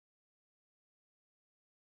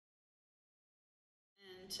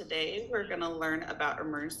today we're going to learn about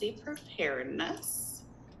emergency preparedness.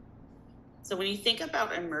 So when you think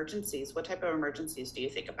about emergencies, what type of emergencies do you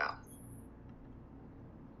think about?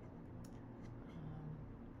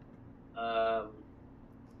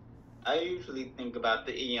 I usually think about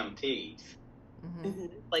the EMTs.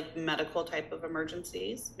 Like medical type of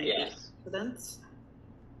emergencies, maybe Yes. accidents.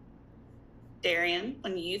 Darian,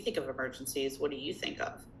 when you think of emergencies, what do you think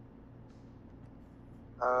of?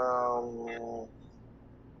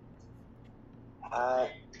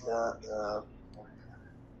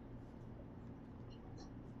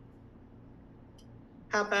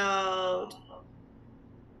 How about,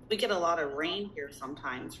 we get a lot of rain here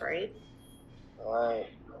sometimes, right? Right.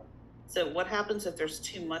 So what happens if there's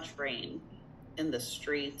too much rain in the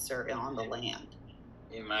streets or on the land?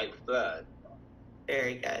 It might flood.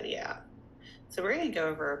 Very good, yeah. So we're going to go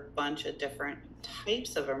over a bunch of different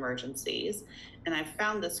types of emergencies, and I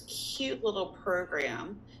found this cute little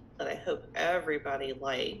program that I hope everybody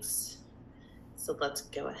likes. So let's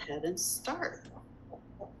go ahead and start.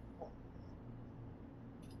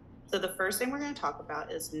 So the first thing we're going to talk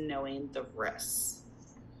about is knowing the risks.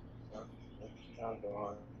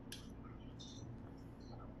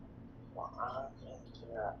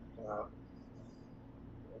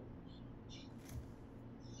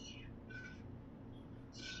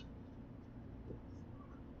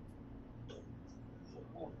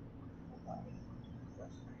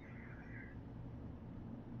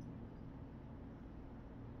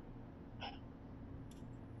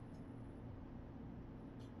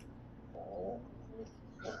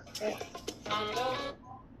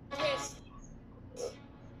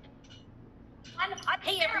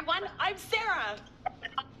 Hey everyone, I'm Sarah.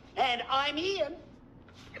 And I'm Ian.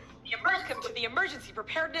 Welcome to the Emergency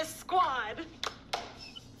Preparedness Squad.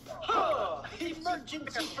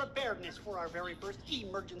 Emergency preparedness for our very first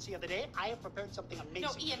emergency of the day. I have prepared something amazing. No,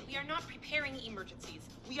 Ian, we are not preparing emergencies.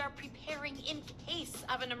 We are preparing in case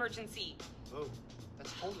of an emergency. Oh,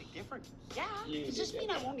 that's totally different. Yeah. Does this mean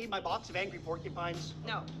I won't need my box of angry porcupines?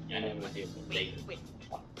 No. Wait. Wait.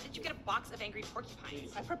 Did you get a box of angry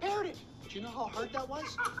porcupines? I prepared it. Do you know how hard that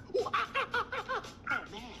was? Oh,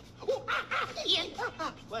 man. Ian!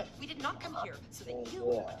 What? We did not come here so that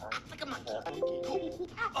you act like a monkey.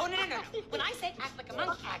 Oh, no. When I say act like a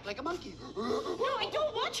monkey... Act like a monkey. No, I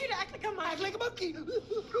don't want you to act like a monkey. Act like a monkey. No,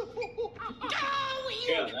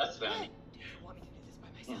 Yeah, Ian! that's funny. Do you want me to do this by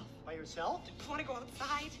myself? By yourself? Do you want to go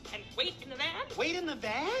outside and wait in the van? Wait in the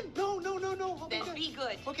van? No. I'll Then good. be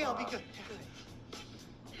good. Okay, I'll be good. Good.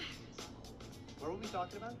 What are we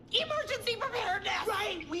talking about? Emergency preparedness!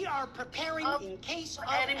 Right, we are preparing in case of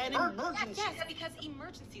an emergency. Yes, because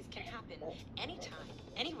emergencies can happen anytime,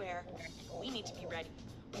 anywhere, and we need to be ready.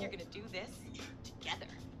 We are going to do this together.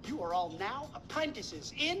 You are all now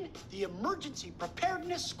apprentices in the Emergency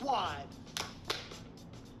Preparedness Squad.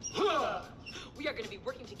 We are going to be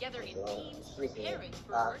working together in teams, preparing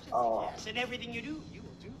for emergencies. Yes, and everything you do, you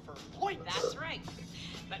will do for points. That's right.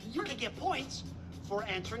 But You can get points for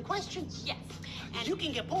answering questions. yes, and You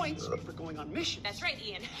can get points for going on missions. that's right,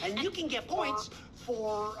 Ian. And you can get points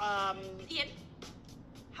for, Ian,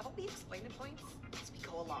 how about we explain the points as we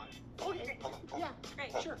go along? Okay. Yeah,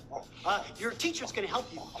 Great. sure. Your teacher's going to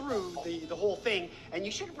help you through the whole thing, and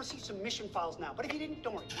you should have received some mission files now. But if you didn't,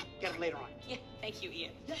 don't worry. Get them later on. Yeah, thank you,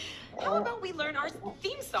 Ian. How about we learn our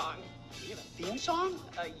theme song? Do you have a theme song?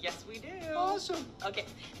 Yes, we do. Awesome. Okay,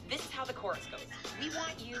 this is how the chorus goes. We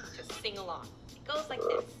want you to sing along. It goes like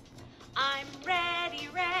this. I'm ready,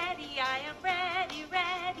 I am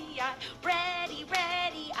ready, I'm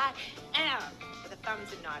ready, I am. With a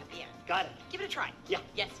thumbs and nod at the end. Got it. Give it a try. Yeah.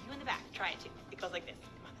 Yes, you in the back. Try it too. It goes like this.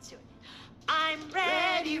 Come on, let's do it. I'm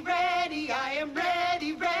Ready, I am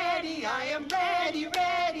ready, I am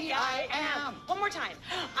ready, I am. One more time.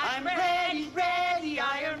 I'm ready,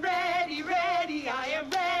 I am ready, I am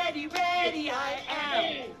ready, I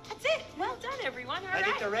am. That's it. Well done, everyone. All right. I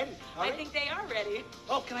think they're ready. All I right. think they are ready.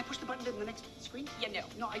 Oh, can I push the button to the next screen? Yeah, no.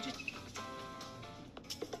 No, I just...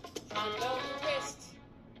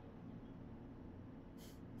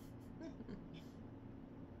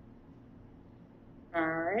 All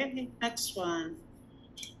right, next one.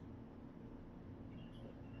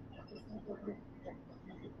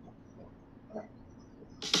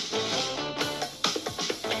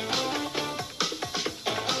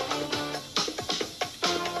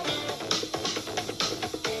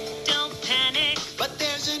 Don't panic. But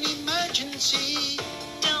there's an emergency.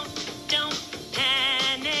 Don't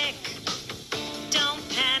panic. Don't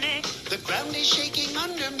panic. The ground is shaking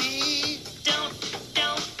under me. Don't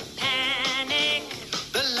panic.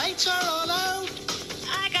 The lights are all out.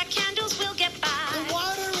 I got candles, we'll get by. The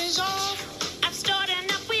water is off. I've stored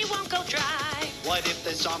enough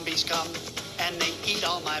zombies come and they eat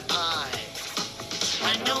all my pie.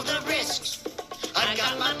 I know the risks. I've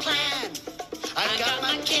got my plan. I've got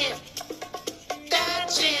my kit.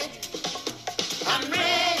 That's it. I'm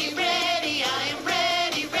ready, ready. I am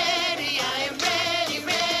ready, ready. I am ready,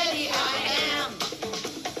 ready. I am.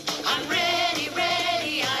 I'm ready,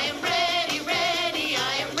 ready. I am ready, ready.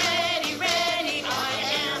 I am ready, ready. I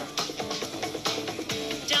am.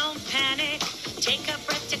 Don't panic. Take a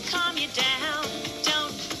breath to calm you down.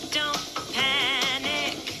 Don't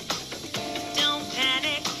panic. Don't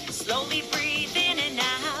panic. Slowly breathe in and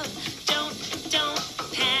out. Don't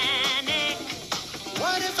panic.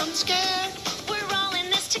 What if I'm scared? We're all in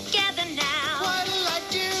this together now. What'll I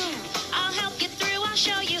do? I'll help you through. I'll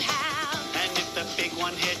show you how. And if the big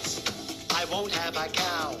one hits, I won't have a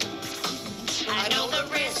cow. I know the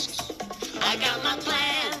risks. I got my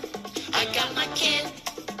plan. I got my kit.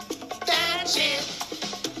 That's it.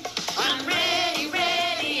 I'm ready,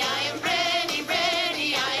 ready. I am ready,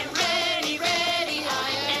 ready. I am ready, ready. I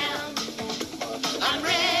am. I'm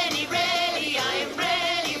ready, ready. I am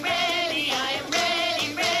ready, ready. I am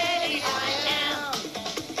ready, ready. I am.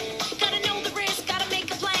 Gotta know the risk. Gotta make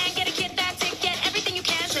a plan. Get a kit. That's it. Get everything you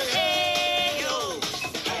can. Say hey yo.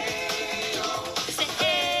 Say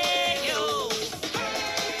hey yo.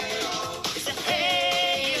 Say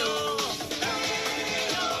hey yo.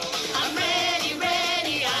 I'm ready,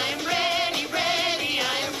 ready. I am ready, ready.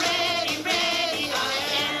 I am ready, ready. I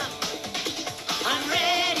am. I'm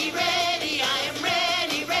ready, ready. I am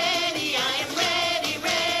ready, ready. I am ready,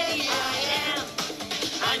 ready. I am.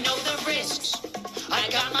 I know the risks. I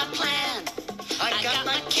got my plan. I got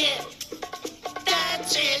my kit.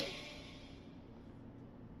 That's it.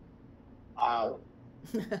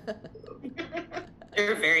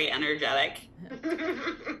 They're very energetic.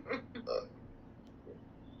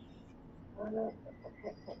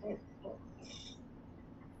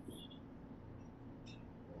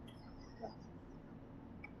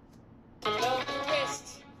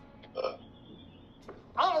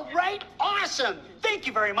 All right, awesome. Thank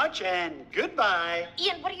you very much, and goodbye.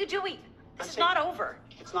 Ian, what are you doing? This is saying- not over.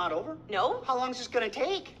 It's not over? No? How long is this gonna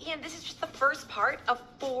take? Ian, this is just the first part of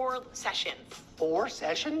 4 sessions. 4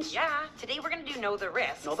 sessions? Yeah, today we're gonna do Know the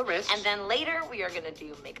Risks. Know the risks. And then later we are gonna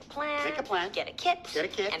do Make a Plan. Make a plan. Get a kit. Get a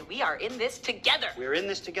kit. And we are in this together. We're in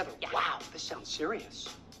this together. Yeah. Wow, this sounds serious.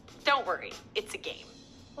 Don't worry, it's a game.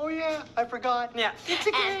 Oh yeah, I forgot. Yeah. It's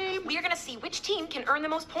a And game. we are gonna see which team can earn the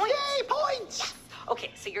most points. Yay, points!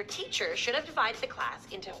 Okay, so your teacher should have divided the class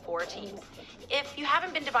into 4 teams. If you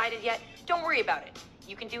haven't been divided yet, don't worry about it.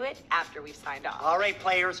 You can do it after we've signed off. All right,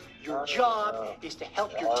 players, your job is to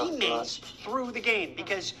help your teammates through the game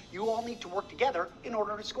because you all need to work together in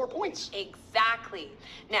order to score points. Exactly.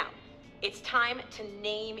 Now, it's time to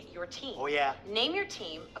name your team. Oh, yeah. Name your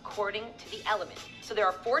team according to the element. So there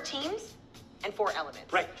are 4 teams and 4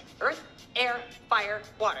 elements. Right. Earth, air, fire,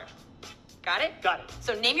 water. Got it? Got it.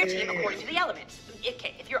 So name your team according to the elements.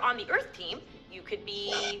 Okay, if you're on the earth team, you could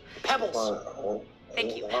be... Pebbles.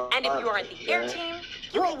 Thank you. And if you are on the air team,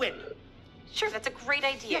 Whirlwind. sure, that's a great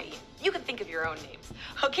idea, Ian. You can think of your own names.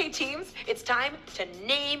 Okay, teams, it's time to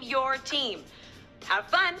name your team. Have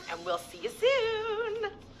fun, and we'll see you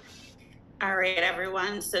soon. All right,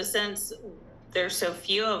 everyone. So since there's so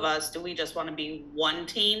few of us, do we just want to be one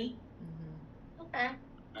team? Okay.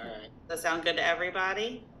 All right. Does that sound good to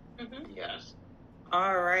everybody? Yes.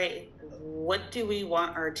 All right. What do we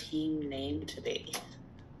want our team name to be?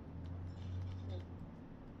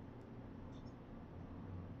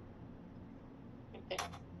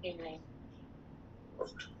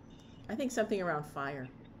 I think something around fire.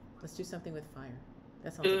 Let's do something with fire.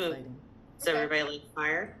 That sounds Ooh. exciting. Does everybody like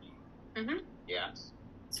fire? Yes.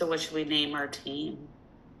 So what should we name our team?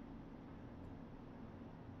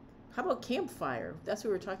 How about campfire? That's what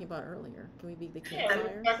we were talking about earlier. Can we be the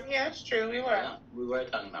campfire? Yeah, it's true. We were. Yeah, we were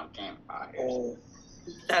talking about campfires.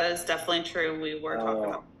 That is definitely true. We were talking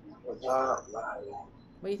about.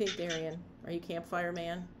 What do you think, Darian? Are you campfire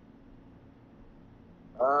man?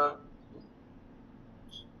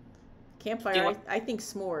 Campfire, I think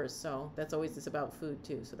s'mores, so that's always it's about food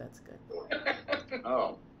too, so that's good.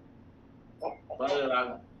 Oh.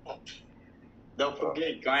 Well, don't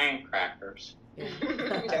forget graham crackers. Yeah.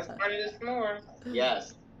 That's part of the s'mores.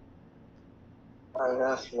 Yes.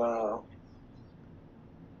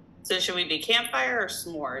 So should we be campfire or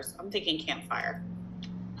s'mores? I'm thinking campfire.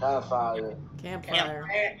 Campfire. Okay. Campfire.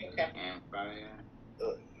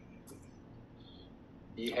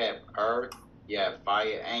 You have earth, you have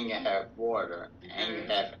fire, and you have water, and you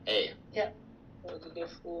have air. Those are the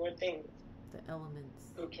 4 things The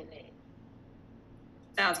elements. we can name.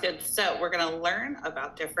 Sounds good. So we're going to learn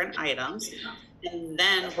about different items, and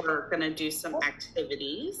then we're going to do some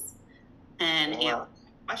activities and answer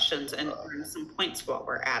questions and earn some points while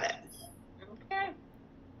we're at it. Okay.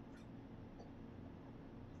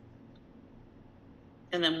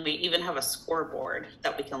 And then we even have a scoreboard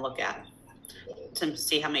that we can look at to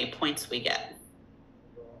see how many points we get.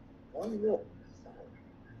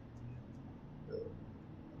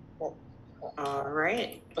 All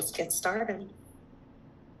right, let's get started.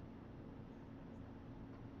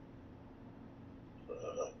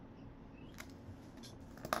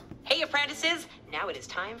 Hey, apprentices, now it is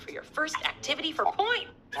time for your first activity for points.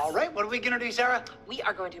 All right, what are we gonna do, Sarah? We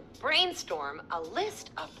are going to brainstorm a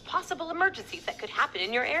list of possible emergencies that could happen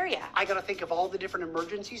in your area. I gotta think of all the different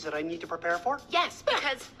emergencies that I need to prepare for? Yes,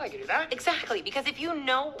 because... I can do that. Exactly, because if you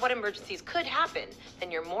know what emergencies could happen, then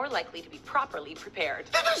you're more likely to be properly prepared.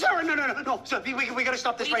 Sarah, no. So we gotta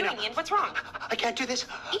stop this What are you right doing, now. Ian? What's wrong? I can't do this.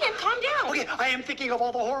 Ian, calm down. Okay, I am thinking of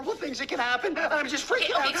all the horrible things that can happen. I'm just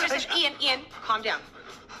freaking out. Seriously, Ian, calm down.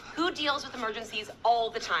 Who deals with emergencies all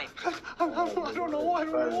the time? I don't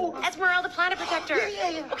know. Esmeralda, Planet Protector.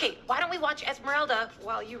 Yeah. Okay, why don't we watch Esmeralda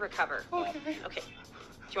while you recover? Okay. Okay.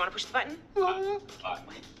 Do you want to push the button? Okay.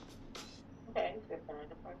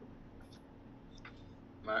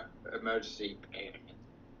 Emergency panic.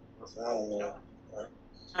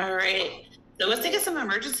 All right, so let's think of some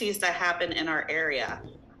emergencies that happen in our area.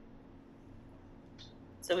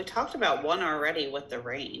 So we talked about one already with the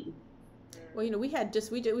rain. Well, we had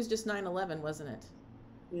it was just 9/11, wasn't it?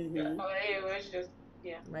 Mm-hmm. Oh, it was just,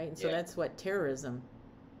 yeah. Right, and so that's what, terrorism.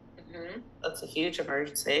 Mm-hmm. That's a huge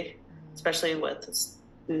emergency, especially with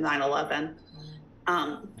 9/11.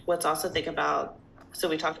 Let's also think about, so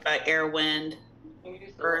we talked about air, wind,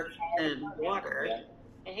 earth, and water.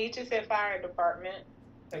 And he just said fire department,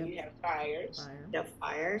 so you have fires. Fire. You have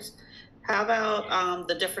fires. How about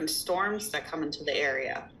the different storms that come into the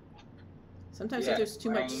area? Sometimes if there's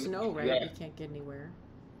too much snow, right, we can't get anywhere.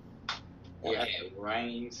 Yeah,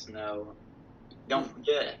 rain, snow. Don't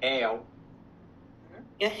forget hail.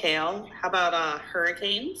 Yeah, hail. How about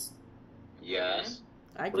hurricanes? Yes.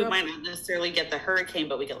 We might not necessarily get the hurricane,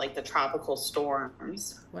 but we get like the tropical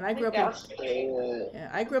storms. When I grew up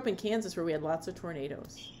I grew up in Kansas where we had lots of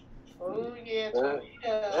tornadoes. Oh, yeah,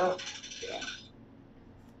 tornado. Yeah.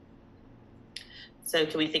 So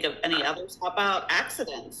can we think of any others? How about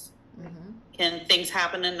accidents? Mm-hmm. Can things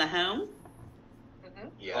happen in the home? Mm-hmm.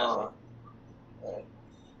 Yes.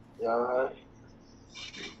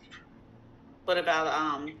 What about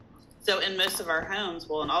so in most of our homes,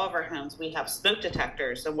 well, in all of our homes, we have smoke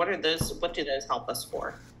detectors. So what do those help us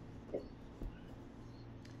for?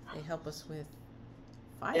 They help us with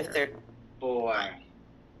fire. If they're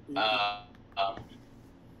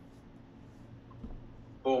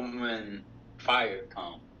Booming fire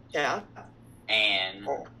come. yeah. And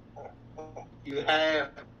you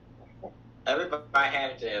have everybody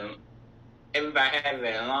has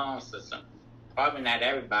their alarm system. Probably not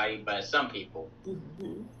everybody, but some people.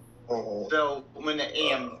 Mm-hmm. So when the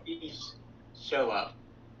EMTs show up,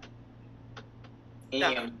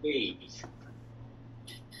 EMTs.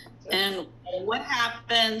 And what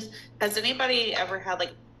happens? Has anybody ever had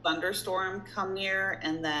like a thunderstorm come near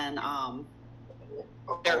and then their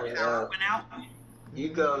power went out? You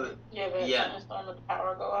go. Yeah, but thunderstorm with the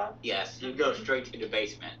power go out. Yes, you go straight to the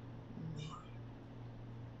basement.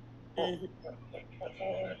 Mm-hmm.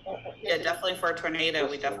 Yeah, definitely for a tornado,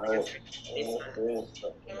 we definitely go straight to the basement.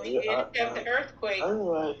 And we did have the earthquake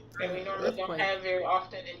that we normally don't have very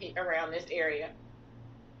often around this area.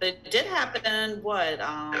 But it did happen,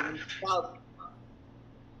 about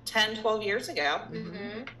 10, 12 years ago.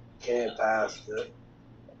 Mm-hmm. Can't pass it.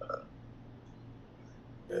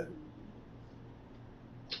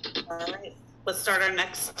 All right, let's start our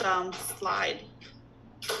next slide.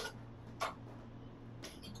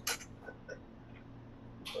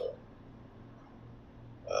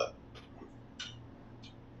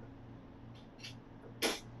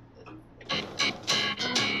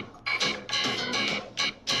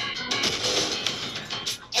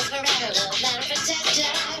 Esmeralda, Planet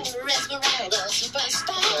Protector, Esmeralda, Super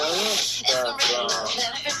Spy. Esmeralda,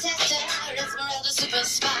 Planet Protector, Esmeralda, Super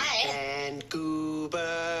Spy. And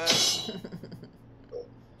Goober.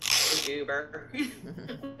 Goober.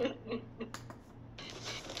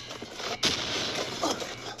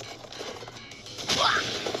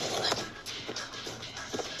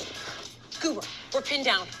 Goober, we're pinned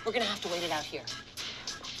down. We're gonna have to wait it out here.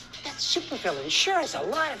 That supervillain sure has a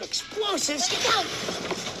lot of explosives.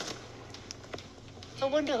 I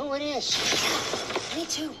wonder who it is. Me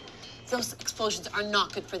too. those explosions are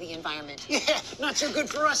not good for the environment. Yeah, not so good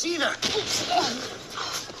for us either.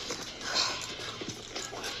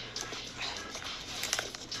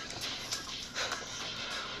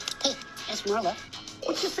 Hey, Esmeralda,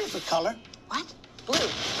 what's your favorite color? What? Blue.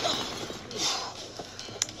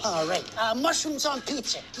 All right, mushrooms on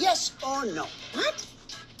pizza, yes or no? What?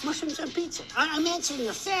 Mushrooms on pizza. I'm answering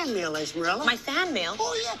your fan mail, Esmeralda. My fan mail?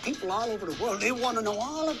 Oh, yeah, people all over the world, they want to know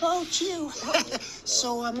all about you.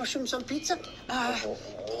 So, mushrooms on pizza?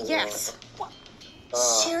 Yes. What?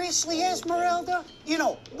 Seriously, Esmeralda? You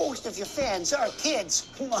know, most of your fans are kids.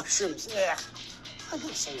 Mushrooms, ugh. I'm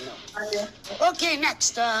gonna say no. Okay,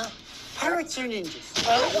 next, pirates or ninjas?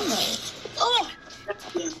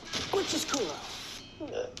 Which is cooler?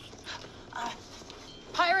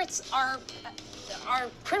 Pirates are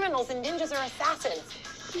criminals and ninjas are assassins.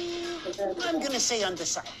 I'm gonna say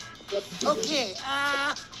undecided. Okay,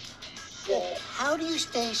 how do you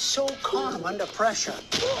stay so calm under pressure?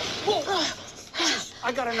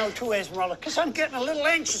 I gotta know too, Esmeralda, because I'm getting a little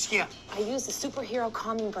anxious here. I use the superhero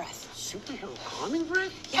calming breath. Superhero calming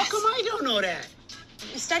breath? Yes. How come I don't know that?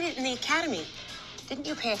 You studied it in the academy. Didn't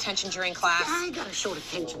you pay attention during class? I got a short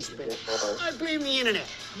attention span. I blame the internet.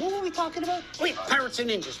 What were we talking about? Wait, pirates and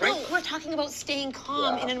ninjas, right? No, we're talking about staying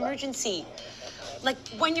calm in an emergency. Like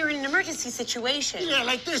when you're in an emergency situation. Yeah,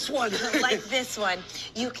 like this one. Like this one.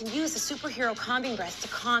 You can use the superhero calming breath to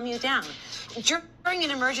calm you down. During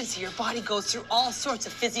an emergency, your body goes through all sorts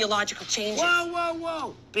of physiological changes.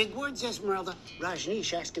 Whoa. Big words, Esmeralda.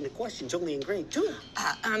 Rajneesh asking the questions only in grade 2.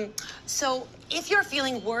 So if you're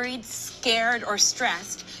feeling worried, scared, or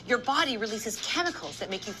stressed, your body releases chemicals that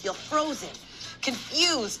make you feel frozen,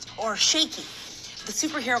 confused, or shaky. The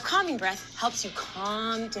superhero calming breath helps you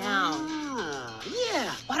calm down.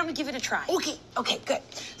 Yeah. Why don't we give it a try? Okay. Okay, good.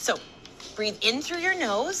 So breathe in through your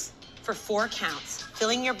nose for 4 counts,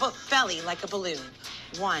 filling your belly like a balloon.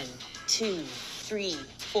 1, 2, 3,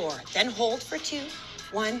 4. Then hold for 2.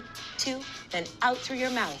 1, 2. Then out through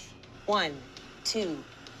your mouth. 1, 2,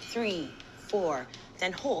 3, 4.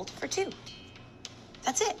 Then hold for 2.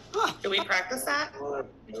 That's it. Do we practice that?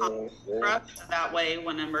 That way,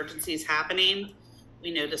 when an emergency is happening, we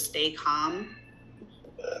know to stay calm.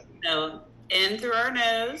 So, in through our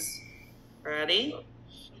nose. Ready?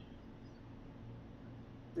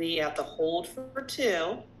 We have to hold for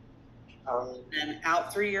 2. Then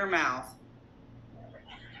out through your mouth.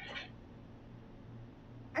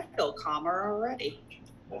 I feel calmer already.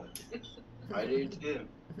 I do too.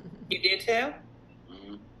 You do too?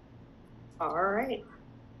 Mm-hmm. All right.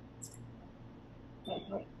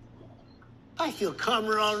 I feel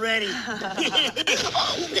calmer already.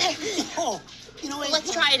 Oh, you know what?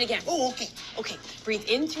 Let's try it again. Oh, okay. Okay, breathe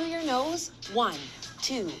in through your nose. 1,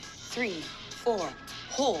 2, 3, 4.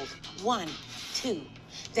 Hold. 1, 2.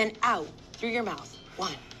 Then out through your mouth.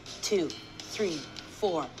 1, 2, 3,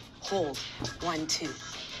 4. Hold. 1, 2.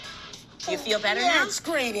 You feel better now? That's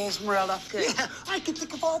great, Esmeralda. Good. Yeah, I could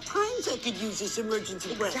think of all times I could use this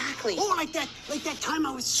emergency breath. Exactly. Oh, like that time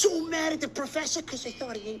I was so mad at the professor because I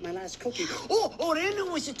thought he ate my last cookie. Oh, then there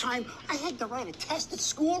was a time I had to write a test at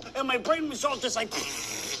school and my brain was all just like,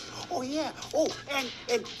 oh yeah.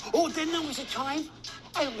 Then there was a time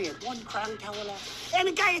I only had 1 crown tower left, and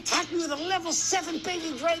a guy attacked me with a level 7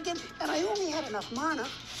 baby dragon, and I only had enough mana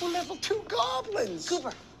for level 2 goblins.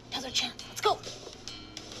 Cooper, another chance. Let's go.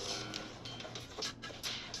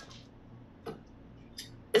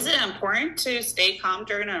 Is it important to stay calm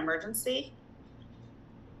during an emergency?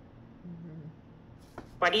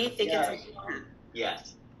 Why do you think it's important?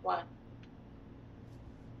 Yes. Why?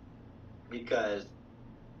 Because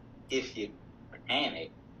if you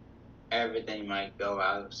panic, everything might go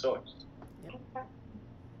out of sorts.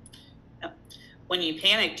 When you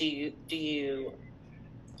panic, do you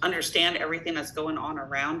understand everything that's going on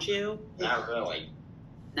around you? Not really.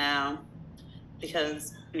 No,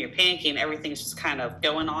 because when you're panicking, everything's just kind of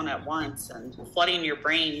going on at once and flooding your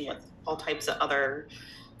brain with all types of other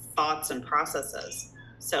thoughts and processes.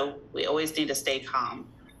 So we always need to stay calm.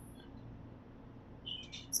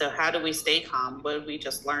 So how do we stay calm? What did we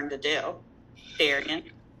just learn to do? Darian,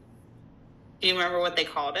 do you remember what they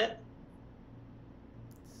called it?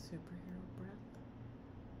 Superhero breath.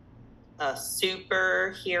 A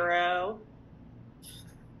superhero.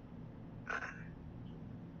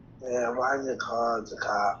 Yeah, why did you call the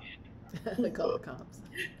cop? They call the cops.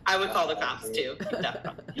 I would call the cops too.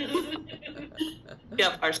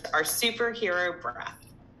 Yep, our superhero breath.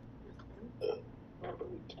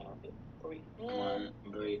 Come on,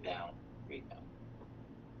 breathe out. Breathe out.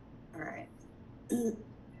 All right.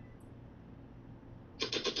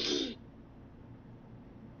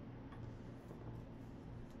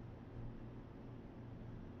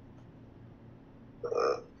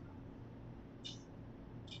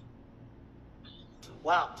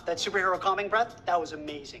 Wow, that superhero calming breath, that was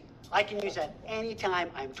amazing. I can use that anytime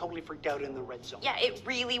I'm totally freaked out in the red zone. Yeah, it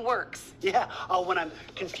really works. Yeah, when I'm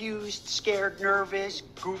confused, scared, nervous,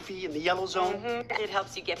 goofy in the yellow zone. It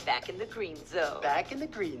helps you get back in the green zone. Back in the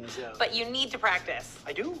green zone. But you need to practice.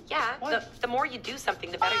 I do? Yeah, What? the more you do something,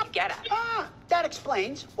 the better you get at it. That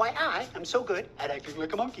explains why I am so good at acting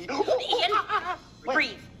like a monkey. Ian, Wait.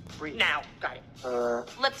 breathe. Breathe. Now. Got it.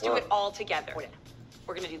 Let's do it all together. Oh, yeah.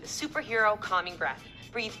 We're gonna do the superhero calming breath.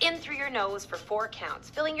 Breathe in through your nose for 4 counts,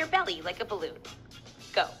 filling your belly like a balloon.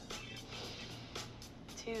 Go.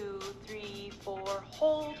 2, 3, 4,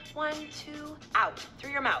 hold. 1, 2, out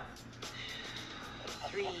through your mouth.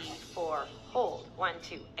 3, 4, hold. 1,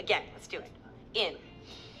 2. Again, let's do it. In.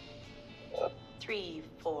 3,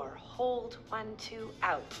 4, hold. 1, 2,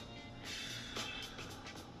 out.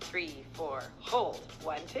 3, 4, hold.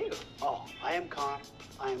 1, 2. Oh, I am calm.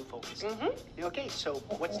 I am focused. Okay, so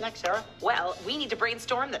what's next, Sarah? Well, we need to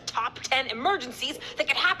brainstorm the top 10 emergencies that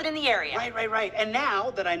could happen in the area. Right. And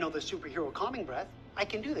now that I know the superhero calming breath, I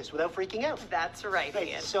can do this without freaking out. That's right,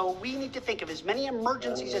 Ian. So we need to think of as many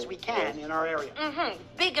emergencies as we can in our area.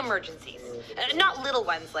 Big emergencies. Not little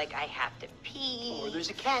ones like I have to pee. Or there's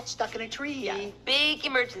a cat stuck in a tree. Yeah, big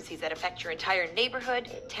emergencies that affect your entire neighborhood,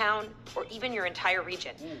 town, or even your entire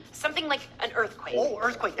region. Something like an earthquake. Oh,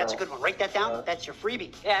 earthquake. That's a good one. Write that down. That's your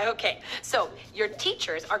freebie. Yeah, okay. So your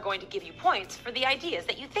teachers are going to give you points for the ideas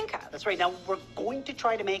that you think of. That's right. Now, we're going to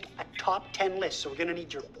try to make a top 10 list, so we're going to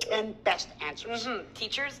need your 10 best answers.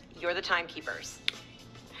 Teachers, you're the timekeepers.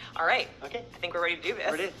 All right. Okay. I think we're ready to do this.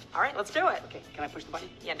 We're ready. All right, let's do it. Okay, can I push the button?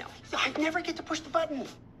 Yeah, no. I never get to push the button.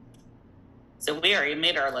 So we already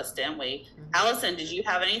made our list, didn't we? Allison, did you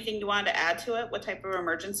have anything you wanted to add to it? What type of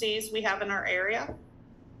emergencies we have in our area?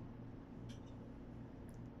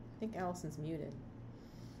 I think Allison's muted.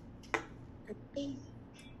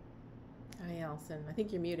 Hi, Allison. I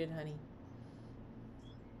think you're muted, honey.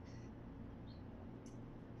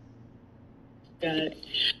 Got it.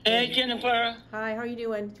 Hey, Jennifer. Hi, how are you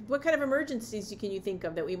doing? What kind of emergencies can you think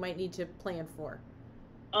of that we might need to plan for?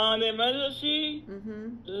 The emergency,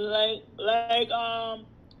 like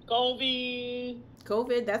COVID.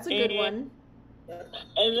 COVID, that's a good one.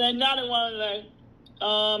 And then another one like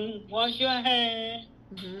wash your hands.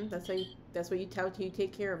 That's what you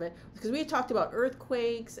take care of it, because we had talked about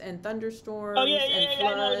earthquakes and thunderstorms Oh yeah, and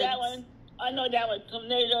floods. I know that one. I know that one.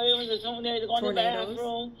 Tornado. It was a tornado going to the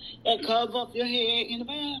bathroom and cover up your head in the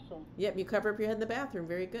bathroom. Yep, you cover up your head in the bathroom.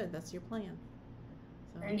 Very good. That's your plan.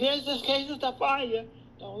 So. And just in case it's a fire,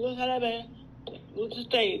 don't look at that bad. Use the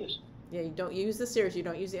stairs. Yeah, you don't use the stairs. You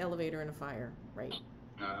don't use the elevator in a fire, right?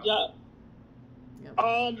 Yeah. Yep.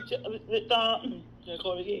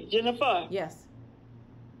 Jennifer. Yes.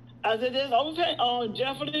 I said this open on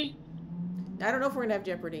Jeopardy. I don't know if we're gonna have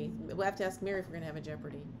Jeopardy. We'll have to ask Mary if we're gonna have a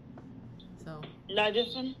Jeopardy. So. Not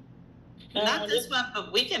this one. Not this one,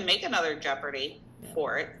 but we can make another Jeopardy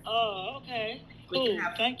for it. Oh, okay. We Cool. can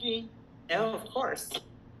have. Thank you. No, of course. Of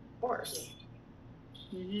course.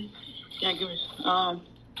 Thank you.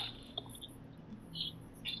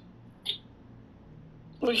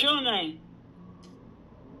 What's your name?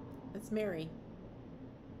 That's Mary.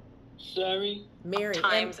 Sorry. Mary.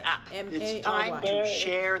 Time's up. It's time to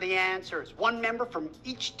share the answers. One member from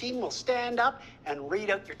each team will stand up and read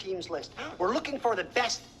out your team's list. We're looking for the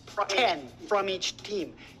best 10 from each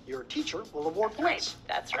team. Your teacher will award points.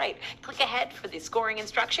 That's right. Click ahead for the scoring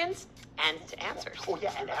instructions and to answers. Oh,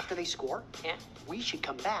 yeah, and after they score, yeah, we should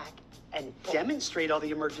come back and demonstrate all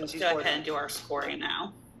the emergencies Let's go for ahead them. and do our scoring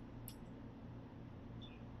now.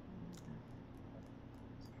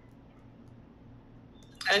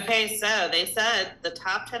 Okay, so they said the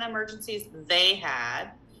top 10 emergencies they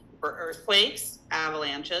had were earthquakes,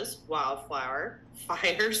 avalanches, wildfire,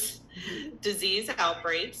 fires, disease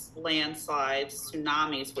outbreaks, landslides,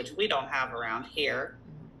 tsunamis, which we don't have around here,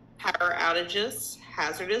 power outages,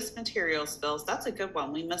 hazardous material spills. That's a good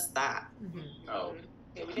one. We missed that. Oh,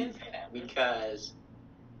 Yeah, we didn't say that. because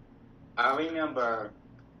I remember.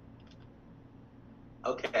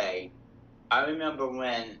 Okay, I remember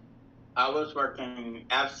when I was working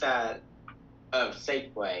outside of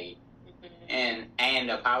Safeway, and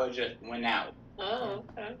the power just went out. Oh,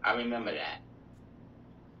 okay. I remember that.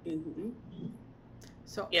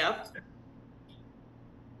 So. Yep.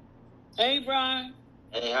 Hey, Brian.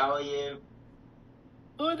 Hey, how are you?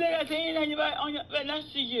 Who's that saying on your right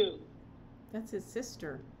next to you? That's his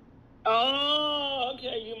sister. Oh,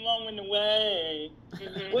 okay. Your mom went away.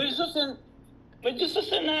 What's your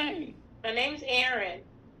sister's name? My name's Erin.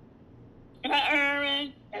 Hi,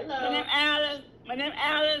 Erin. Hello. My name's Alice. My name's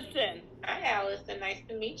Allison. Hi, Allison. Nice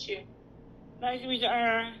to meet you. Nice to meet you,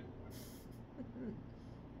 Erin.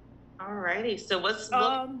 Alrighty. So what's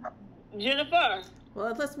Jennifer?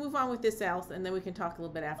 Well, let's move on with this, Alice, and then we can talk a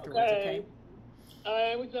little bit afterwards, okay? All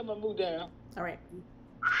right, we're going to move down. All right.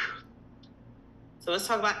 So let's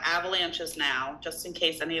talk about avalanches now, just in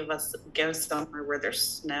case any of us go somewhere where there's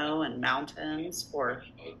snow and mountains or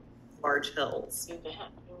large hills.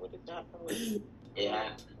 Yeah.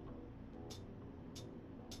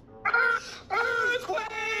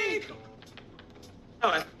 Earthquake!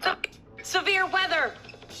 Oh, Severe weather.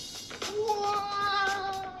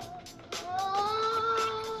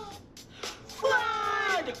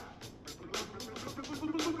 Flood!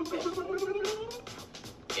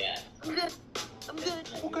 Yeah. I'm good. I'm good.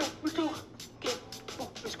 Okay, let's go. Okay,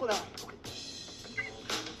 let's go that way.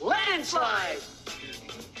 Landslide!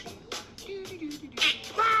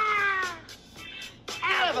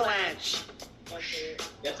 Avalanche!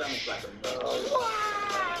 That sounds like a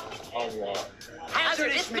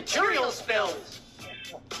Hazardous material spills!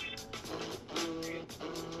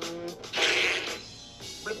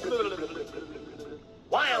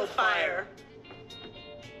 Wildfire!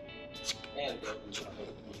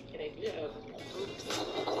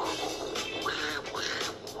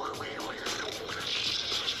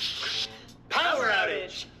 Power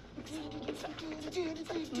outage!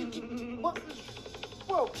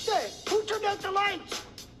 Whoa, hey, who turned out the lights?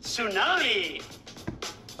 Tsunami!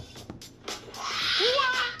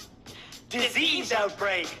 Disease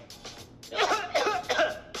outbreak!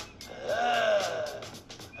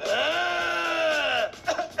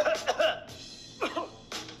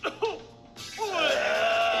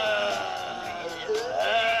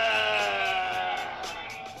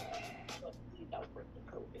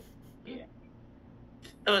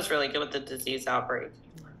 that was really good with the disease outbreak.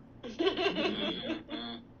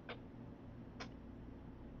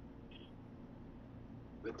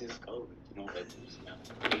 With this COVID, you don't let them smell.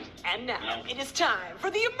 And now it is time for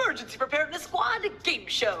the Emergency Preparedness Squad game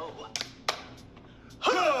show.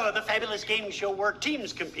 The fabulous game show where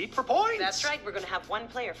teams compete for points. That's right. We're going to have one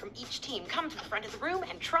player from each team come to the front of the room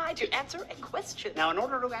and try to answer a question. Now, in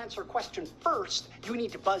order to answer a question first, you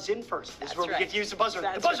need to buzz in first. This is where we get to use the buzzer.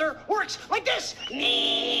 That's the buzzer works like this.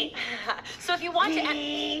 So if you want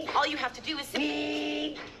to, all you have to do is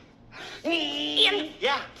simply... Ian,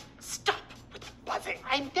 Yeah. stop with the buzzing.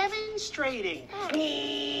 I'm demonstrating.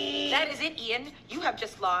 That is it, Ian. You have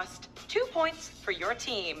just lost 2 points for your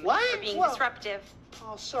team What? for being Whoa. disruptive.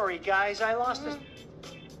 Oh, sorry, guys. I lost this.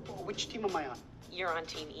 Oh, which team am I on? You're on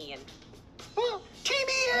Team Ian. Oh, Team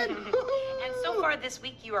Ian! And so far this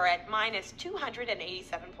week, you are at minus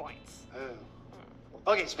 287 points.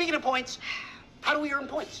 Oh. Okay, speaking of points, how do we earn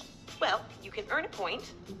points? Well, you can earn a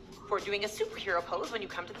point for doing a superhero pose when you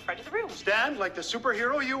come to the front of the room. Stand like the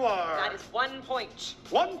superhero you are. That is 1 point.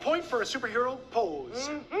 1 point for a superhero pose.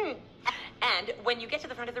 And when you get to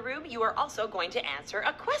the front of the room, you are also going to answer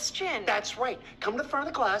a question. That's right. Come to the front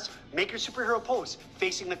of the class, make your superhero pose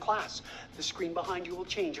facing the class. The screen behind you will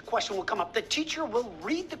change. A question will come up. The teacher will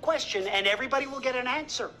read the question, and everybody will get an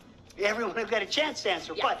answer. Everyone will get a chance to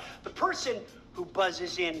answer. Yes. But the person who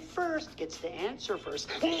buzzes in first gets to answer first.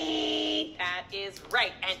 That is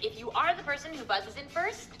right. And if you are the person who buzzes in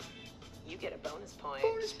first, you get a bonus point.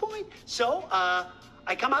 Bonus point. So,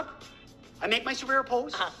 I come up, I make my superhero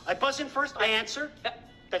pose, I buzz in first, I answer.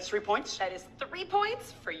 That's 3 points. That is 3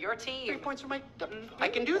 points for your team. 3 points for my... I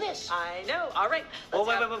can do this. I know. All right. Oh,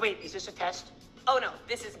 Let's wait. Is this a test? Oh, no.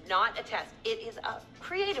 This is not a test. It is a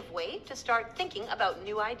creative way to start thinking about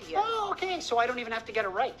new ideas. Oh, okay. So I don't even have to get it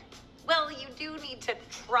right. Well, you do need to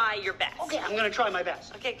try your best. Okay, I'm going to try my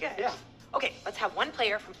best. Okay, good. Yeah. Okay, let's have one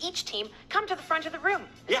player from each team come to the front of the room.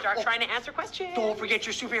 Yeah. Start trying to answer questions. Don't forget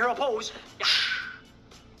your superhero pose. Yeah.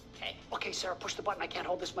 Okay. Okay, Sarah, push the button. I can't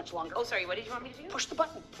hold this much longer. Oh, sorry. What did you want me to do? Push the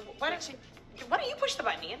button. Why don't you push the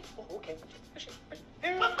button, Ian? Oh, okay. Push it.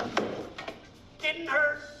 Didn't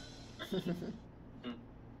hurt.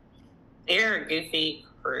 They're a goofy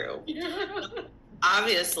crew.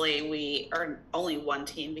 Obviously, we are only one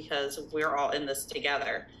team because we're all in this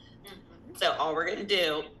together. So all we're going to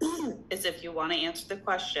do is if you want to answer the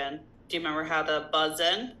question, do you remember how to buzz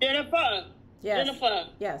in? Jennifer. Yes. Jennifer.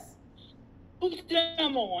 Yes. Who's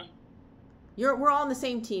them on? We're all on the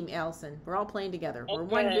same team, Allison. We're all playing together.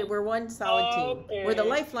 Okay. We're one solid team. We're the Okay.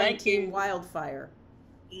 Lifeline Thank team, you. Wildfire.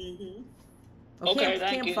 Mm-hmm. Oh, Okay,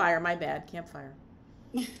 thank you. Campfire, my bad. Campfire.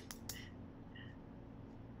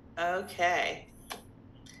 Okay.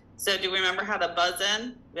 So do we remember how to buzz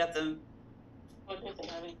in? We have to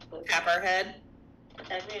tap our head.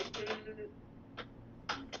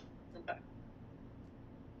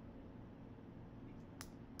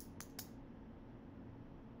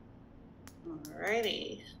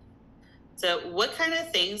 Alrighty. So what kind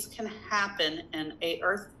of things can happen in an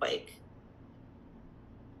earthquake?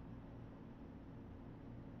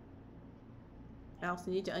 Alice,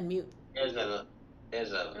 you need to unmute. There's a.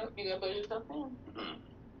 You gotta put yourself in.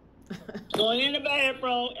 Going in the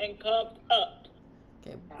bathroom and cupped up.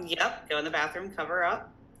 Okay. Yep, go in the bathroom, cover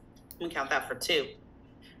up. We can count that for 2.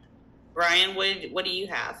 Brian, what do you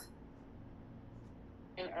have?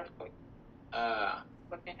 An earthquake.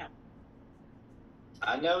 What can happen?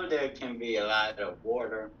 I know there can be a lot of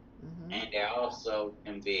water, Mm-hmm. and there also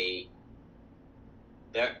can be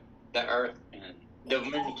the earth and the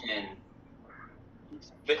wind can.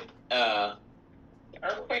 The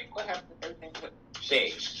earthquake will have the thing with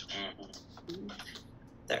Shakes.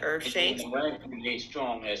 The earth shakes. The wind can be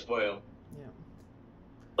strong as well. Yeah.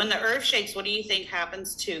 When the earth shakes, what do you think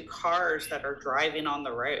happens to cars that are driving on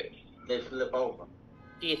the road? They flip over.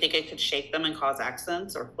 Do you think it could shake them and cause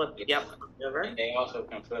accidents or flip? Yep, flip over. And they also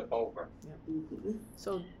can flip over. Mm-hmm.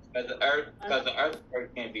 So. Because the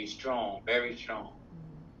earthquake can be strong, very strong.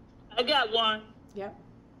 I got one. Yep.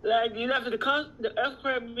 Like, you know, the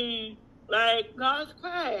earthquake means, like, cars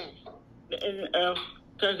crash in the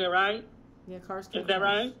earthquake, right? Yeah, cars can Is crash. that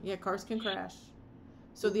right? Yeah, cars can crash.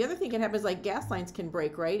 So the other thing can happen is like gas lines can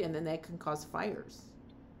break, right? And then that can cause fires.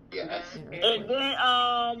 Yes. in And earthquakes.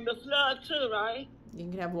 then the flood too, right? You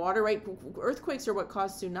can have water, right? Earthquakes are what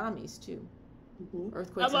cause tsunamis too. Mm-hmm.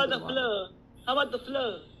 Earthquakes. How about under the water. flood? How about the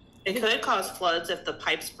flood? It could cause floods if the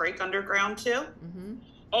pipes break underground too. Mm-hmm.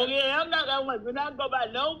 Oh yeah, I'm not that one. Do not go by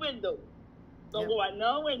no window. Don't Yep. go by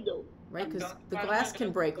no window. Right, because the glass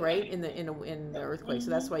can break, right, in the earthquake. So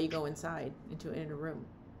that's why you go inside in a room.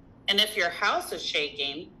 And if your house is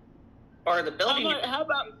shaking, or the building, How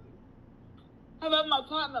about my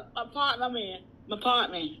apartment? My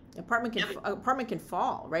Apartment can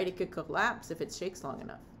fall, right? It could collapse if it shakes long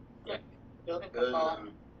enough. building can fall.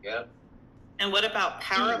 Yep. and what about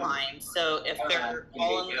power lines? So if they're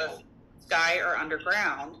all in the sky or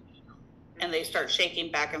underground, and they start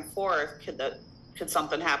shaking back and forth, could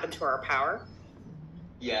something happen to our power?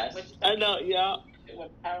 Yes. I know, yeah. When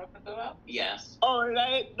power can go out. Yes. Oh,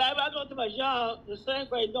 like I go to my job, the same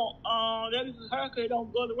way there's a hurricane,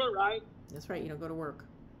 don't go to work, right? That's right. You don't go to work.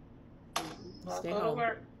 Don't Stay go to home.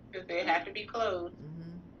 work because they have to be closed.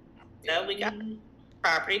 Mm-hmm. So we got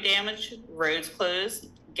property damage, roads closed,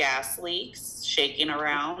 gas leaks, shaking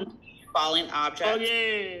around, falling objects, Oh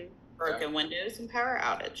yeah. broken windows, and power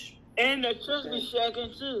outage. And the church be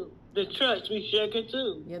shaking too. The church be shaking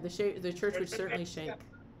too. Yeah, the church would certainly shake.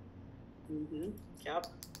 Mm-hmm. Yep.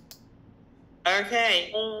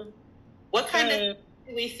 Okay. What kind of thing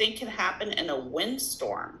do we think can happen in a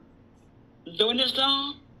windstorm? During the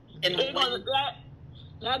storm? In a wind.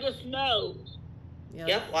 Like it snows. Yeah.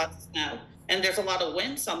 Yep, lots of snow. And there's a lot of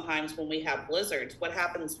wind sometimes when we have blizzards. What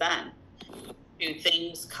happens then? Do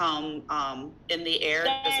things come in the air?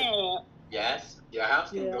 Yes. Your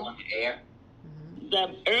house can go in the air. Mm-hmm.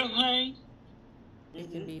 The airplane.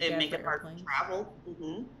 It can be They bad make for it hard to airplanes. travel.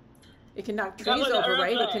 Mm-hmm. It can knock That trees was an over,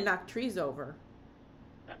 right? It airplane. can knock trees over.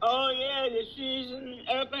 Oh yeah, the trees and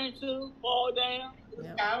airplane too fall down.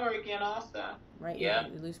 Yep. Power again also. Right. Yeah.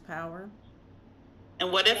 You lose power.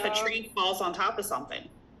 And what if a tree falls on top of something?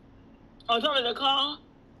 On top of the car?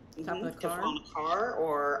 Top of the Could car? fall on a car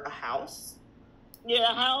or a house.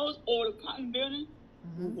 Yeah, a house or the cotton building.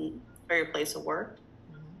 Mm-hmm. Mm-hmm. Or your place of work.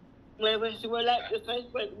 Where like the place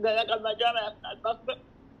where I got my job at I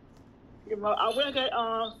work at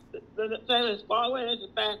the place is far away, it's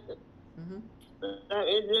faster. Mm-hmm.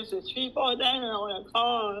 It's just a tree fall down on a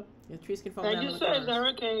car. Yeah, trees can fall And down you on the say it's a cars.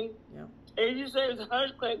 hurricane. Yep. And you say it's a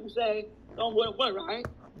earthquake, you say, don't go to work, right?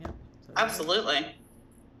 Yep. So Absolutely.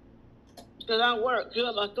 Because I work, you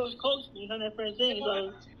know, my coach me on that first thing,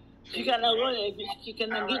 so she cannot run it, she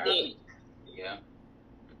cannot get there. Yeah.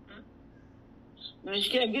 And she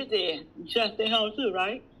can't get there. She has to stay home too,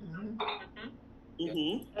 right? Mm-hmm.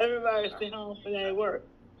 Mm-hmm. Everybody stay home for their work.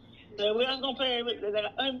 So we're not going to pay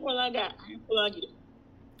what I got, what I get.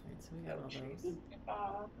 Right, so we got all those.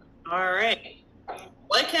 All right.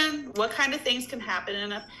 What kind of things can happen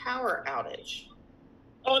in a power outage?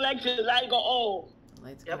 Oh, like the light go off.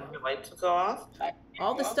 Lights go Yep, off. the lights will go off.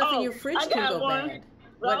 All the stuff in your fridge I can got go one. bad.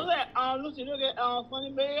 Well, What? I was at, look at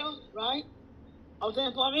Funny Bill, right? I was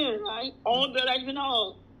saying Funny Bill, right? All the lights been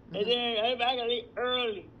off. And then everybody got to leave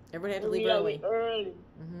early. Everybody had to We leave gotta early. leave early.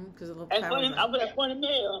 Mm-hmm. Because of the And power's I out. was at Funny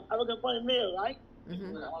Mill. I was at Funny Mill, right?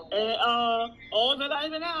 Mm-hmm. And all the lights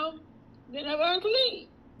been out. They never heard to leave.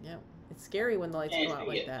 Yep. It's scary when the lights go out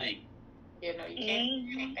like that. You know, you can't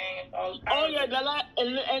do anything if all the Oh power yeah, the light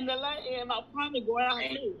and the light in my apartment go out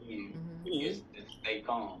too. Mm-hmm. Just stay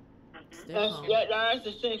calm. That's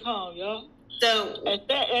the stay calm, yo. So and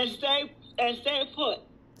stay put.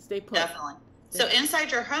 Stay put. Definitely. So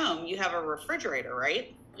inside your home, you have a refrigerator,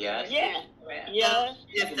 right? Yes. Yeah. Yeah.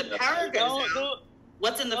 If the power goes out,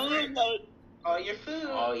 what's in the fridge? All your food.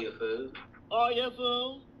 All your food. All your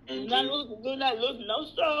food. Do not lose no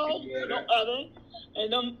stove, no oven, and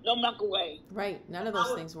no microwave. Right. None of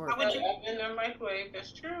those things work. How would you in the microwave?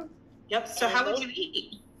 That's true. Yep. So how would you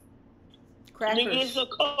eat? Crackers.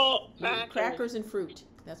 Crackers. Crackers and fruit.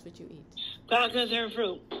 That's what you eat. Crackers and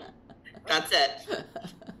fruit. That's it.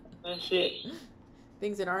 That's it.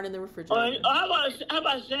 Things that aren't in the refrigerator. How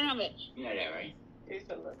about sandwich? You know that, right?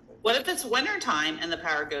 What if it's winter time and the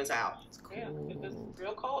power goes out? It's cold. Yeah, if it's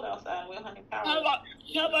real cold outside, we don't have any power. How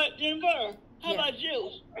about Denver? How about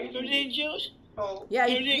juice? You need juice? Oh. Yeah,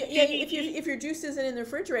 if your juice isn't in the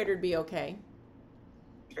refrigerator, it'd be okay.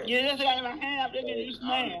 You just got in my hand. I'm looking at this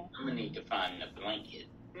man. I'm gonna need to find a blanket.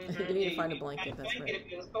 You need to find a blanket. That's right. If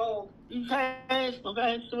it was cold.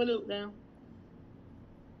 Okay, salute now.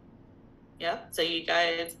 Yep. So you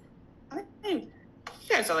guys, I think you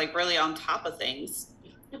guys are like really on top of things.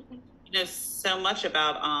 You know so much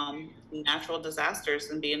about natural disasters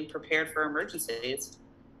and being prepared for emergencies.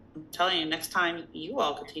 I'm telling you, next time you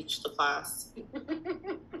all could teach the class.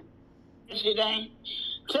 See, dang.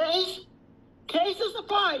 Case is a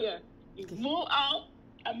fire. You move out.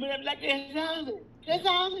 I mean, like this house. This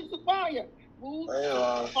house is a fire. Move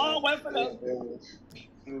far away from the.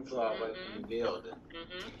 Move far away from the building.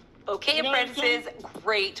 Okay, apprentices,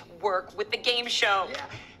 great work with the game show. Yeah.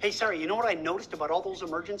 Hey, Sarah, you know what I noticed about all those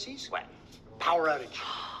emergencies? What? Power outage.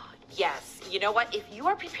 Yes, you know what? If you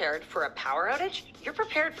are prepared for a power outage, you're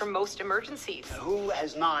prepared for most emergencies. Who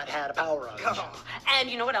has not had a power outage? And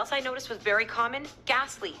you know what else I noticed was very common?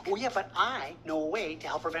 Gas leak. Oh, yeah, but I know a way to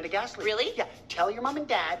help prevent a gas leak. Really? Yeah. Tell your mom and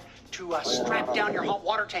dad to strap down your hot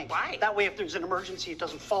water tank. Why? That way, if there's an emergency, it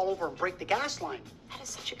doesn't fall over and break the gas line. That is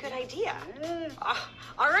such a good idea.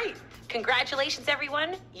 All right. Congratulations,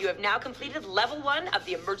 everyone. You have now completed level 1 of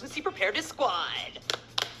the Emergency Preparedness Squad.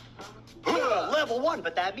 Level 1,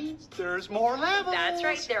 but that means there's more levels. That's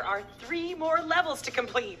right. There are 3 more levels to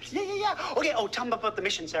complete. Yeah. Okay, tell them about the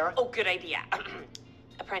mission, Sarah. Oh, good idea.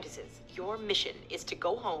 Apprentices, your mission is to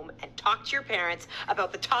go home and talk to your parents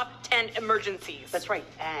about the top 10 emergencies. That's right,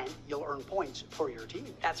 and you'll earn points for your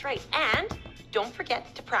team. That's right. And don't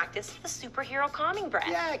forget to practice the superhero calming breath.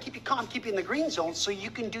 Yeah, keep you calm, keep you in the green zone so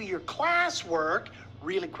you can do your classwork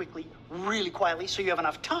really quickly, really quietly, so you have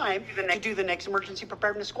enough time to do the next emergency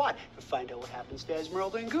preparedness squad and find out what happens to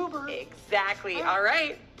Esmeralda and Goober. Exactly. All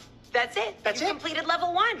right. That's it. You've completed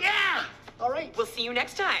level 1. Yeah. All right. We'll see you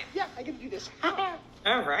next time. Yeah, I can do this.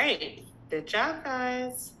 All right. Good job,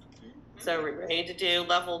 guys. So are we ready to do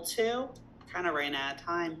level 2? Kind of ran out of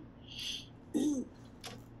time. Well,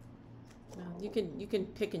 you can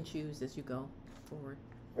pick and choose as you go forward.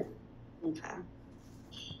 Okay.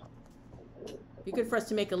 It'd be good for us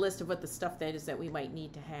to make a list of what the stuff that is that we might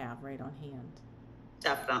need to have right on hand.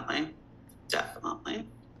 Definitely.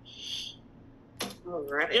 All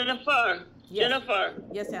right. Jennifer. Yes. Jennifer.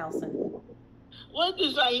 Yes, Allison. What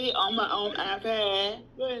is right here on my own iPad?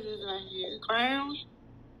 What is this right here? Crowns?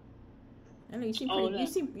 I know you seem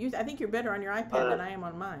pretty. I think you're better on your iPad than I am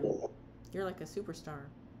on mine. You're like a superstar.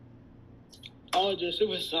 Oh, the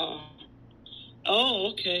superstar. Oh,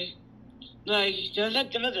 okay. Like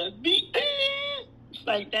another beat.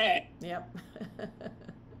 Like that. Yep.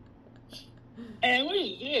 And what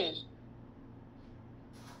is this?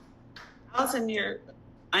 Allison,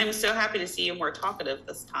 I'm so happy to see you more talkative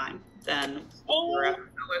this time than your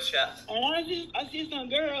fellowship. And I see some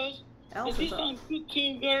girls. I see some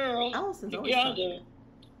cute girls together.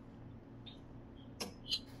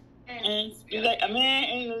 And it's like a man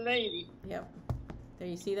and a lady. Yep. There,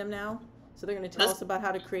 you see them now? So they're going to tell us about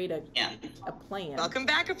how to create a plan. Welcome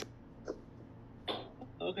back.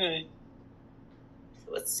 Okay.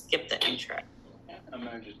 So let's skip the intro.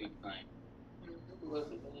 Emergency plan.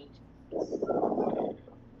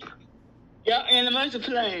 Yeah, and the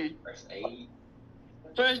emergency plan. First aid.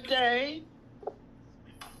 First aid.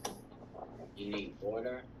 You need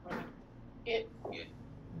water. Yeah.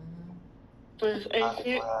 First aid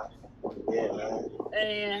kit. Yeah, man.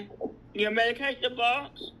 And your medication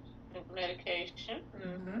box. Medication.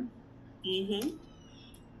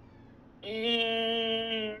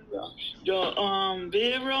 And your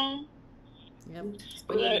bedroom. Yep.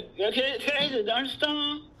 Okay, don't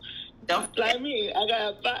stone. Don't like me. I got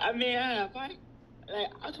a bike.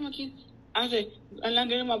 Like I told my kids, I said, I'm not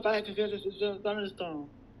getting my bike because it's a thunderstorm.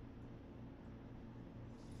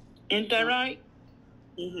 Ain't that right?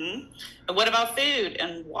 And what about food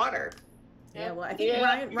and water? Yeah, well, I think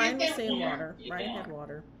Ryan was saying water. Ryan had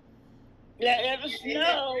water. Yeah, ever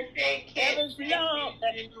snow,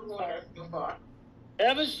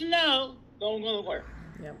 don't go to work.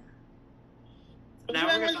 Yep. Now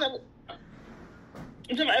we're gonna...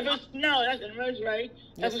 If it's snow, that's an emergency, right?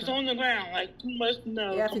 If it's on the ground, like too much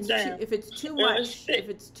snow, yeah, if it's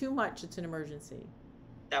too much, it's an emergency.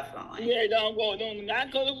 Definitely. Yeah, don't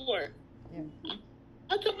not go to work. Yeah.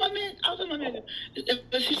 I'll tell my man,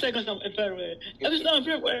 if she's saying something in February, if it's not in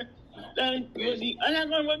February, then I'm not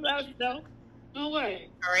going to work last snow. No way.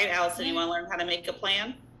 All right, Allison, you want to learn how to make a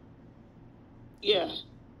plan? Yeah.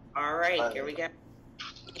 All right, here we go.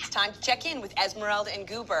 It's time to check in with Esmeralda and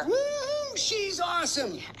Goober. Woo! She's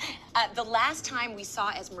awesome. The last time we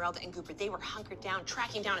saw Esmeralda and Goober, they were hunkered down,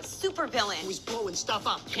 tracking down a supervillain. Who's blowing stuff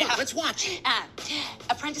up. Come on, let's watch.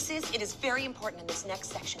 Apprentices, it is very important in this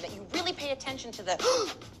next section that you really pay attention to the...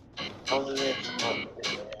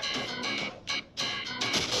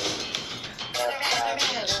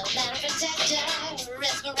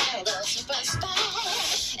 Esmeralda, super spy.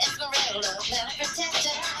 Esmeralda,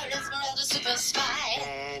 protector. Esmeralda, super spy.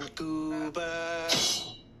 And Goober.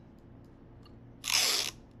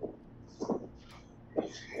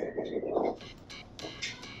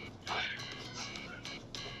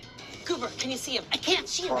 Goober, can you see him? I can't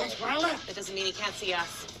see him, Esmeralda. That doesn't mean he can't see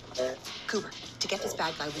us. Goober, to get this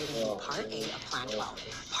bad guy, we're going to need Part A of Plan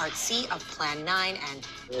 12, Part C of Plan 9, and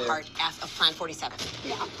Part F of Plan 47.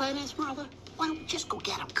 Yeah, Plan Esmeralda? Why don't we just go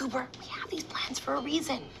get him? Goober, we have these plans for a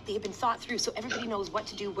reason. They have been thought through so everybody knows what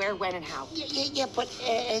to do, where, when, and how. Yeah, but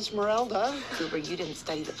Esmeralda... Goober, you didn't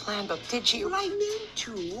study the plan book, did you? Well, I meant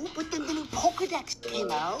to, but then the new Pokedex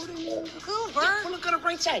came out, and... Goober! Well, look on the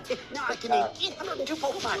bright side. Now I can name 802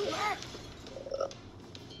 Pokemon.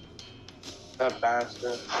 That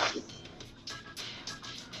bastard.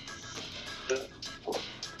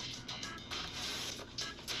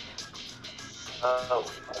 Oh.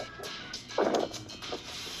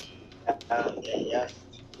 Yeah.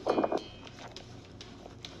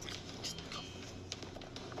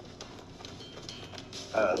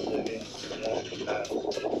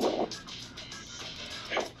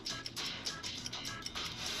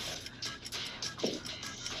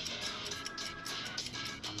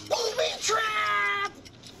 Booby trap!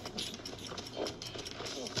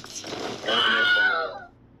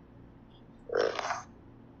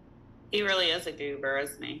 He really is a goober,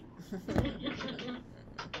 isn't he?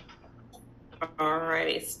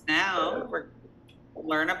 Alrighty, so now we're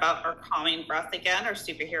learn about our calming breath again, our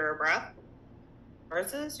superhero breath. Or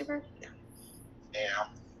is it a super? Yeah.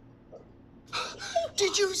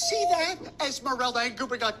 Did you see that? Esmeralda and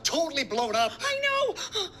Goober got totally blown up. I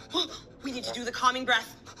know! We need to do the calming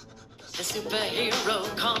breath. The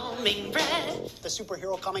superhero calming breath. The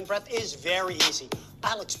superhero calming breath is very easy.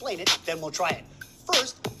 I'll explain it, then we'll try it.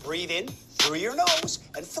 First, breathe in through your nose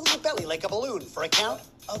and fill your belly like a balloon for a count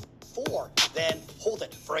of 4. Then hold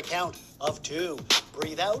it for a count of 2.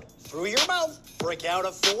 Breathe out through your mouth for a count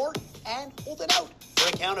of 4 and hold it out for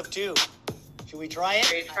a count of 2. Should we try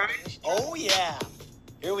it? Oh, yeah.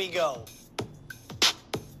 Here we go.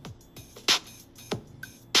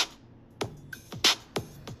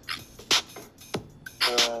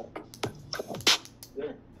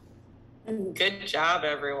 Good job,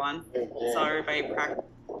 everyone. Saw everybody practice.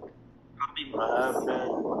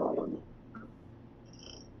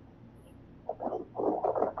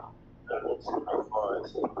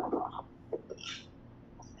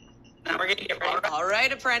 Now we're gonna get ready. All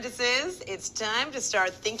right, apprentices, it's time to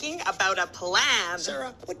start thinking about a plan.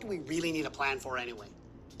 Sarah, what do we really need a plan for anyway?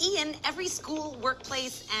 Ian, every school,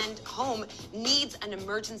 workplace, and home needs an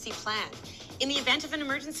emergency plan. In the event of an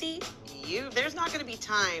emergency, there's not going to be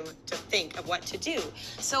time to think of what to do.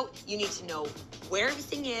 So you need to know where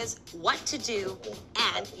everything is, what to do,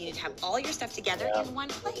 and you need to have all your stuff together in one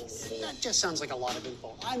place. That just sounds like a lot of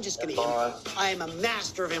info. I'm just going to improv. I am a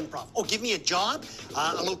master of improv. Oh, give me a job,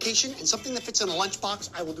 a location, and something that fits in a lunchbox.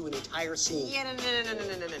 I will do an entire scene. Yeah,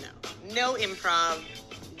 no. No improv.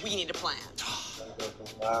 We need a plan.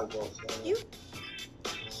 You've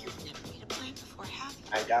never made a plan before, have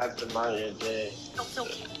you? I got the money today. Oh, it's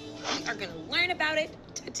okay. We are going to learn about it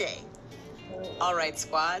today. All right,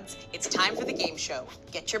 squads. It's time for the game show.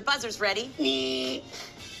 Get your buzzers ready.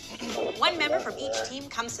 One member from each team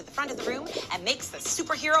comes to the front of the room and makes the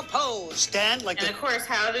superhero pose. Stand like And of course,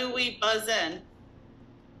 how do we buzz in?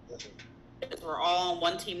 Because we're all on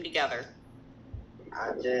one team together.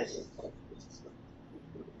 I just...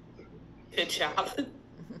 Good job.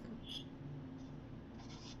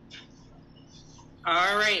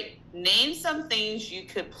 All right. Name some things you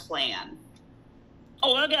could plan.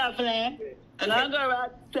 Oh, I got a plan. And I go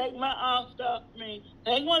out, take my stuff,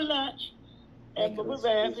 take my lunch, and put my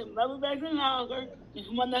bags in the locker, and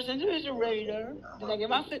put my nuts in the refrigerator. Then I get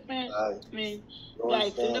my fitment,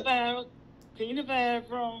 like clean the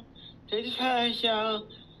bathroom, take the trash out,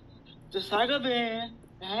 the cycle bin,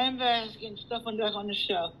 the hand basket, and stuff on the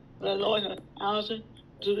shelf. But Lord, Allison,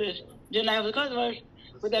 do this. Then I have the customers,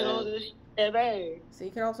 but they go to this bag. So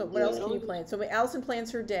you can also, what else can you plan? So Allison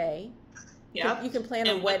plans her day. You can plan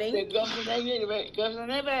a wedding. They go from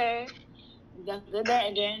their bag, and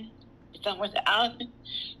then it's done with the Allison.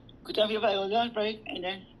 Because I'm here on lunch break, and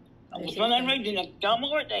then I'm on lunch break, then I go on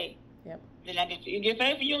my work day. Yep. Then you get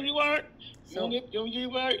paid for your work. So, okay,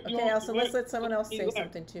 Allison, let's let someone else say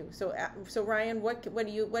something too. So Ryan, what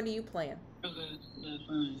do you plan?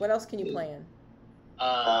 Okay. What else can you plan?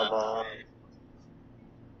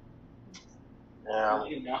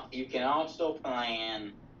 You can also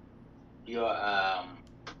plan your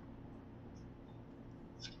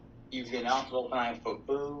you can also plan for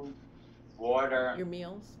food, water, your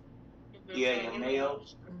meals. Yeah, your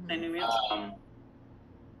meals. And your meals.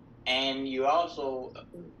 And you also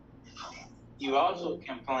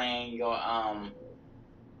can plan your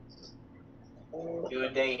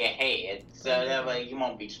day ahead, so that way you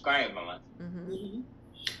won't be scrambling.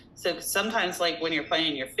 So sometimes, like when you're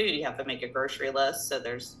planning your food, you have to make a grocery list. So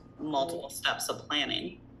there's multiple steps of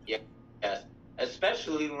planning. Yes,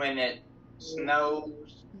 especially when it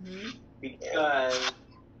snows, because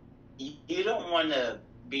you don't want to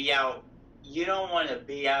be out. You don't want to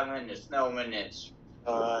be out in the snow when it's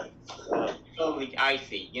totally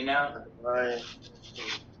icy. You know. Right.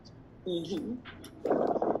 So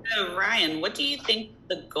Ryan, what do you think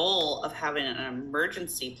the goal of having an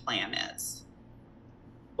emergency plan is?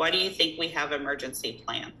 Why do you think we have emergency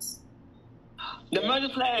plans? The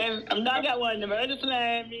emergency plan, I got one. The emergency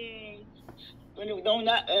plan means when it don't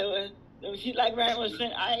not, she like Ryan was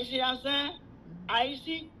saying, icy outside,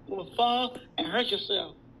 icy will fall and hurt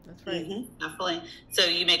yourself. That's right. Definitely. So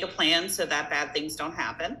you make a plan so that bad things don't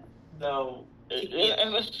happen. So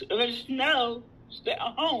if it snows, stay at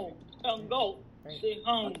home. Don't go. Right. Stay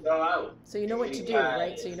home. Go out. So you know what to do,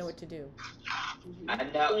 right? So you know what to do. I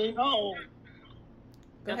know. Stay home.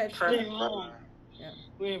 Go ahead. Stay home.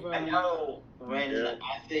 I know when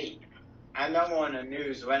I know on the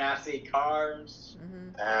news when I see cars,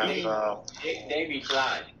 they be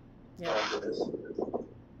flying. Yeah.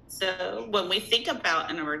 So when we think about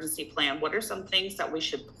an emergency plan, what are some things that we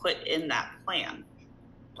should put in that plan?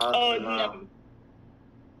 The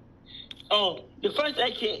first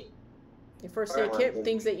aid kit. Your first aid kit,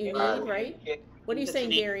 things that you need, right? What are you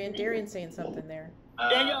saying, Darian? Darian's saying something there.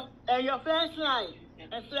 And your flashlight.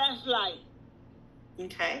 And flashlight.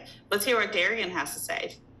 Okay. Let's hear what Darian has to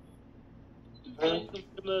say. There's no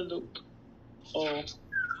quiet.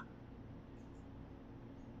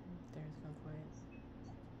 There's no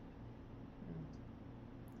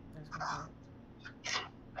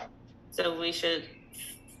quiet. So we should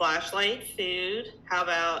flashlight, food. How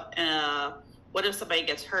about what if somebody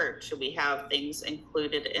gets hurt? Should we have things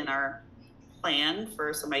included in our plan for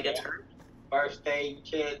if somebody gets hurt? First aid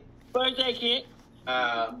kit. First aid kit.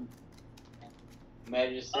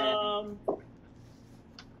 Medicine.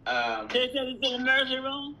 Take us in the emergency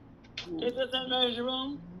room. Take us in the emergency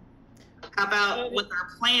room. How about with our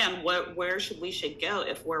plan? Where should go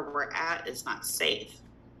if where we're at is not safe?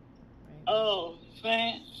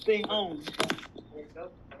 Stay home.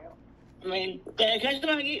 I mean, can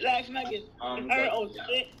somebody get hurt or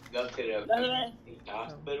sick? Go to the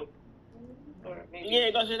hospital.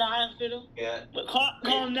 Yeah, go to the hospital. Yeah. But call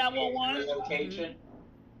 911. Location.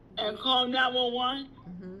 And call 911.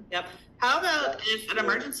 Yep. How about if an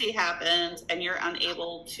emergency happens and you're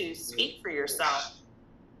unable to speak for yourself?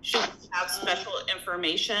 Should we have special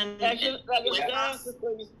information on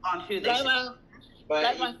who they should?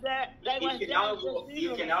 But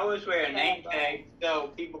you can always wear a name tag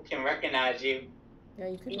so people can recognize you. Yeah,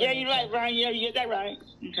 you could. Yeah, you're right, Brian. Yeah, you get that right.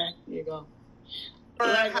 Okay, here you go.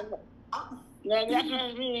 That's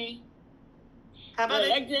me. How about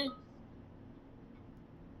like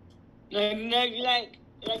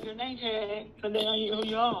your name tag, so they know who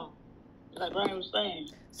you are. Like Brian was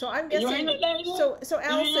saying. So I'm guessing. So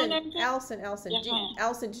Allison,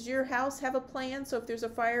 does your house have a plan? So if there's a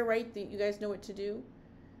fire, right, that you guys know what to do,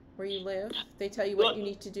 where you live, they tell you what you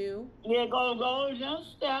need to do. Yeah, go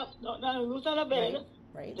downstairs, go to the bed,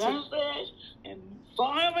 right, downstairs, and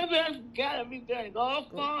far away. Gotta be there. Go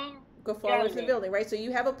far away from the building, right? So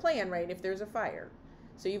you have a plan, right? If there's a fire,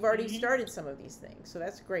 so you've already started some of these things. So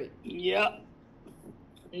that's great. Yep.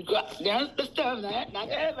 You got down the stuff, not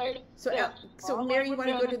the elevator. So, so Mary, you want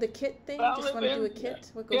to go to the kit thing? Just want to do a kit?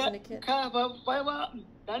 What goes in a kit? Climb up,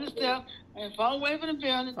 down the step, and fall away from the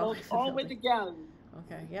building, go all the way to the gallery.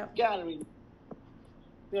 Okay, yep. Gallery.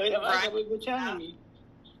 Yeah, that's what we're telling me.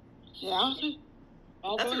 Yeah,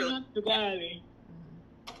 all the way to the gallery.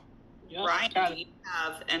 Yep. Ryan, do you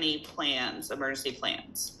have any plans, emergency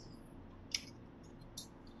plans?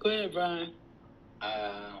 Go ahead, Brian.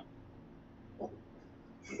 No,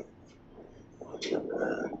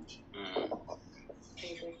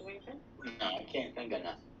 I can't think of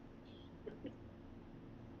nothing.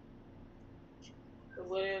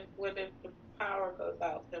 What if the power goes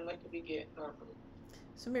out? Then what do we get normally?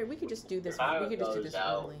 So Mary, we could just do this. We could just do this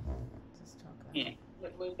early. Just talk about it.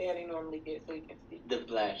 What Daddy normally gets so we can see. The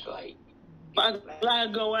flashlight.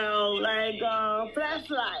 Flashlight go out like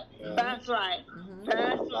flashlight. Flashlight.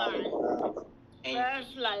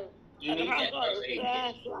 Flashlight. You need that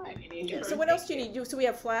flashlight. So what else do you need? So we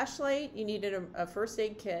have flashlight. You needed a first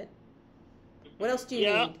aid kit. What else do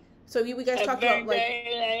you need? So we guys talked about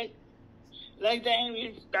like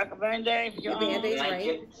we got a Band-Aid. Band-Aids,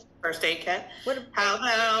 right? First aid kit. How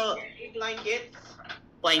about blankets?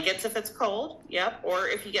 Blankets if it's cold. Yep. Or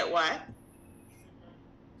if you get wet.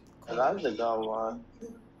 That's a good one.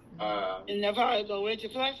 And if I go with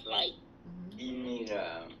your flashlight. You need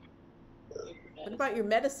What about your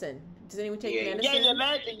medicine? Does anyone take medicine? Yeah, your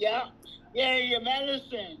medicine, Yeah, your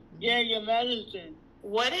medicine. Yeah, your medicine.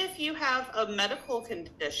 What if you have a medical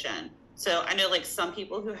condition? So I know like some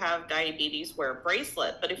people who have diabetes wear a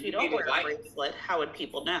bracelet, but if you don't wear a bracelet, how would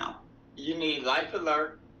people know? You need Life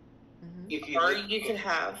Alert. Or you could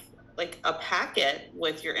have like a packet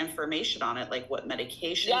with your information on it, like what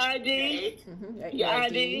medication. Your ID. Your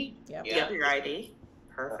ID. Yep, your ID.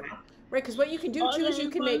 Perfect. Right, because what you can do too is you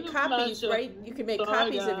can make copies, right? You can make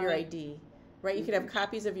copies of your ID, right? You could have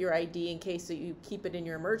copies of your ID in case so you keep it in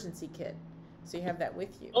your emergency kit, so you have that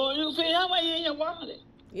with you. Or you can have it in your wallet.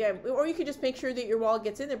 Yeah, or you could just make sure that your wallet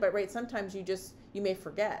gets in there. But right, sometimes you may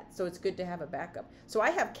forget, so it's good to have a backup. So I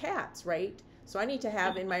have cats, right? So I need to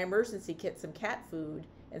have in my emergency kit some cat food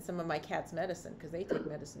and some of my cat's medicine because they take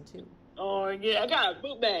medicine too. Oh yeah, I got a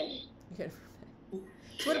book bag.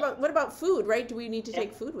 So what about food, right? Do we need to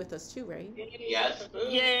take food with us too, right? Yes.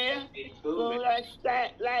 Yeah. Food like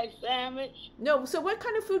sandwich. No. So what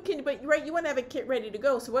kind of food can you? But right, you want to have a kit ready to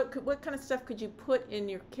go. So what kind of stuff could you put in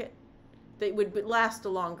your kit that would last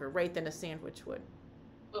longer, right, than a sandwich would?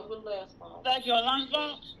 What would last longer? Like your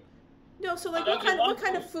lunchbox. No, so like what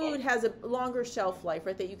kind of food has a longer shelf life,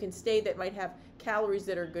 right? That you can stay that might have calories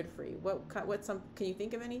that are good for you. Can you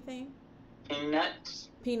think of anything? Peanuts.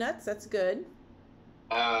 Peanuts, that's good.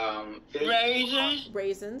 Raisins.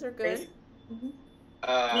 Raisins are good.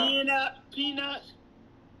 Peanuts.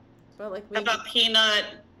 Well, like how about peanut?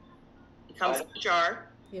 It comes in a jar.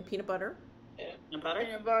 Yeah, peanut butter. Peanut butter.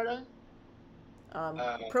 Peanut butter.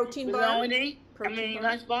 Protein bar.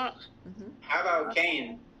 Lunchbox. How about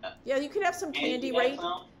candy? Yeah, you could have some candy, right?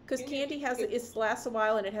 Because candy lasts a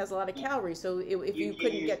while and it has a lot of calories. So if you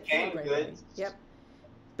couldn't get food right away. Yep.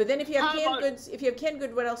 But then if you have canned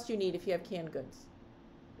goods, what else do you need if you have canned goods?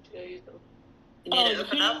 You need to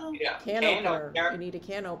open up? Can opener. You need a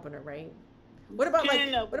can opener, right? What about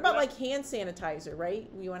like hand sanitizer, right?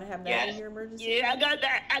 You want to have that in your emergency? Yeah, I got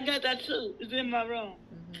that. I got that too. It's in my room.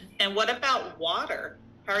 And what about water?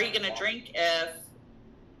 How are you going to drink if,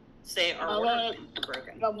 say, our water is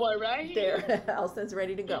broken? My boy right there. Alston's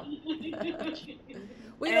ready to go.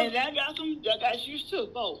 And I got shoes too,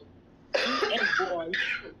 both. Boy.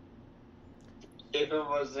 If it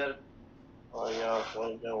was a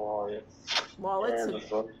wallets.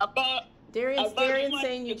 Darian's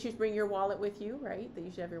saying you should bring your wallet with you, right? That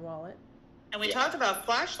you should have your wallet. And we talked about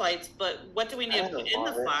flashlights, but what do we need to put in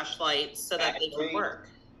the flashlights so that they can work?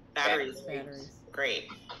 Batteries. Great.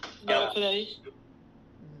 What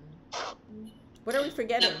are we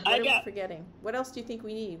forgetting? What else do you think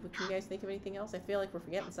we need? Can you guys think of anything else? I feel like we're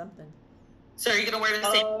forgetting something. So are you going to wear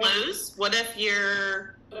the same clothes? What if you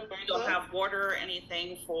don't have water or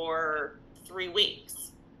anything for 3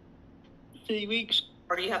 weeks? 3 weeks.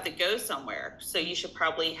 Or do you have to go somewhere? So you should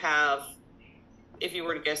probably have, if you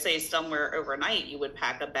were to go, say, somewhere overnight, you would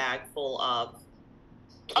pack a bag full of...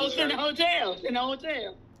 it's in a hotel.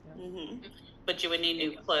 But you would need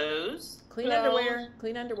new clothes. Clean underwear.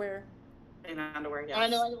 Clean underwear, yes.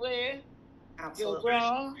 Underwear. Absolutely.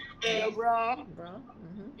 Your bra.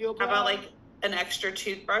 How about like an extra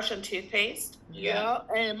toothbrush and toothpaste? Yeah,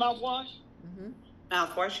 and mouthwash.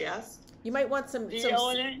 Mouthwash, yes. You might want some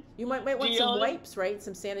deodorant. You might want some wipes, right?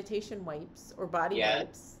 Some sanitation wipes or body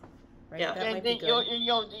wipes. right? Yeah. That And might be then good.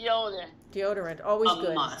 your deodorant. Deodorant, always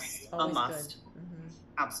good. Must. Always A must. good. Mm-hmm.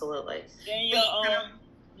 Absolutely. Then your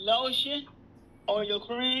lotion or your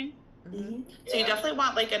cream. Mm-hmm. So you definitely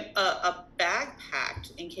want like a bag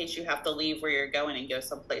packed in case you have to leave where you're going and go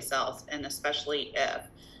someplace else, and especially if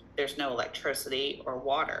there's no electricity or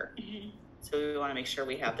water. Mm-hmm. So we want to make sure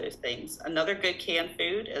we have those things. Another good canned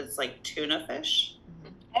food is like tuna fish.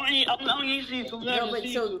 I'm easy to No, but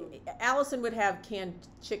so Allison would have canned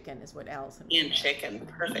chicken, is what Allison would Canned have. chicken,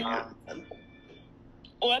 perfect. Allison.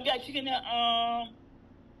 Oh, I got chicken that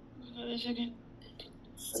chicken.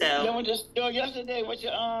 So Yeah, we just yesterday with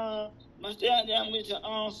your my dad down with your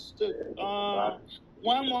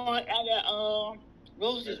one more I got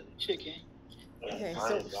roasted chicken. Okay,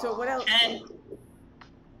 so what else? And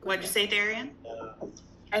what'd you say, Darian?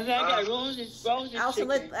 I said I got roasted Allison,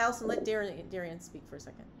 chicken. let Darian speak for a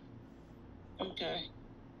second. Okay.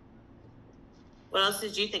 What else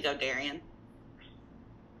did you think of, Darian?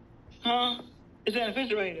 Huh? It's in the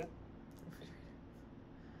refrigerator.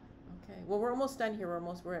 Okay. Well, we're almost done here.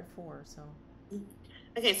 We're at 4, so.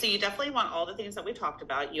 Okay, so you definitely want all the things that we talked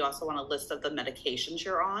about. You also want a list of the medications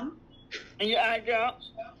you're on. And your eye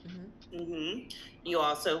drops. You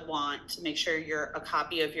also want to make sure you're a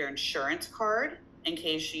copy of your insurance card in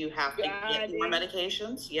case you have to get more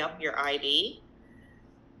medications. Yep, your ID.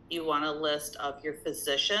 You want a list of your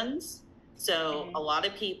physicians. So a lot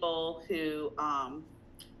of people who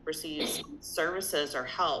receive services or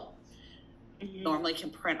help normally can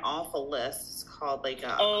print off a list. It's called like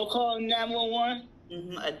a call 911.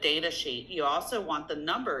 A data sheet. You also want the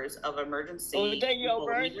numbers of emergency people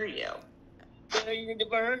near you. Day you need the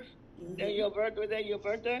birth. Day your birthday. Day your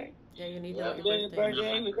birthday. Yeah, you need your birthday.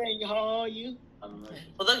 Day how old you?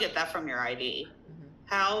 Well, they'll get that from your ID.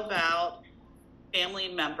 How about family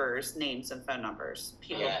members' names and phone numbers?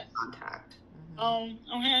 People to contact. I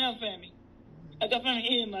don't have no family. I got family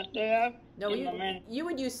here, my staff. No, you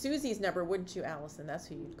would use Susie's number, wouldn't you, Allison? That's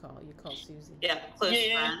who you'd call. You'd call Susie. Yeah, close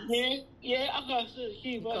friends. Yeah, I call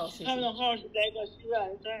Susie. But she's having a call today because she's out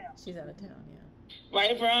of town. She's out of town, yeah.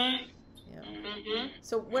 Right, Brian? Yeah.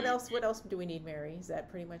 So what else do we need, Mary? Is that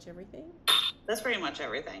pretty much everything? That's pretty much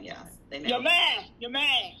everything, yes. They know. Your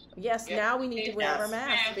mask. Yes, now we need to wear our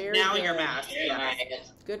mask. Very now good. your mask. Yeah.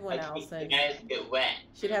 Good one, Allison. Your mask get wet.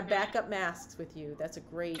 Should have backup masks with you. That's a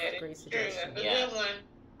great suggestion. Yeah.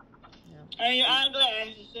 And your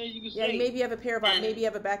eyeglasses so you can see. Yeah, maybe you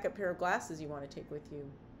have a backup pair of glasses you want to take with you.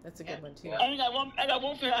 That's a good one too. I got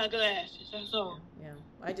one pair of eyeglasses. That's all. Yeah.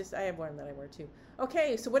 I have one that I wear too.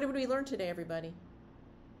 Okay, so what did we learn today, everybody?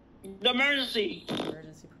 The emergency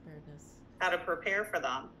preparedness. How to prepare for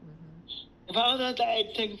them. If I was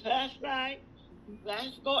to take a flashlight,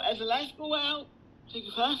 as the lights go out, take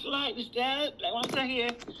a flashlight, just stand it, like one second here,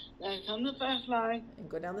 then come to the flashlight. And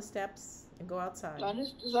go down the steps and go outside. Down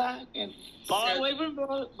this side and far away from the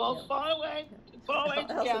road, far away to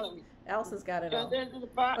the gallery. Allison's got it all.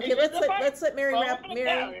 Okay, let's let Mary wrap.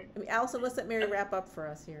 Allison, let's let Mary wrap up for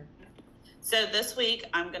us here. So this week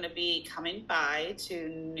I'm going to be coming by to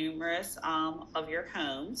numerous of your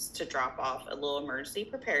homes to drop off a little emergency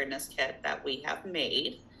preparedness kit that we have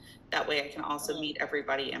made. That way I can also meet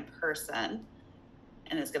everybody in person.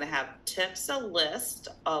 And it's going to have tips, a list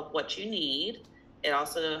of what you need. It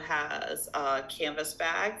also has a canvas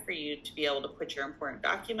bag for you to be able to put your important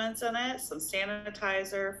documents in it, some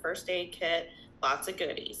sanitizer, first aid kit, lots of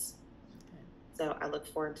goodies. So I look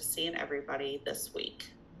forward to seeing everybody this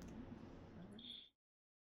week.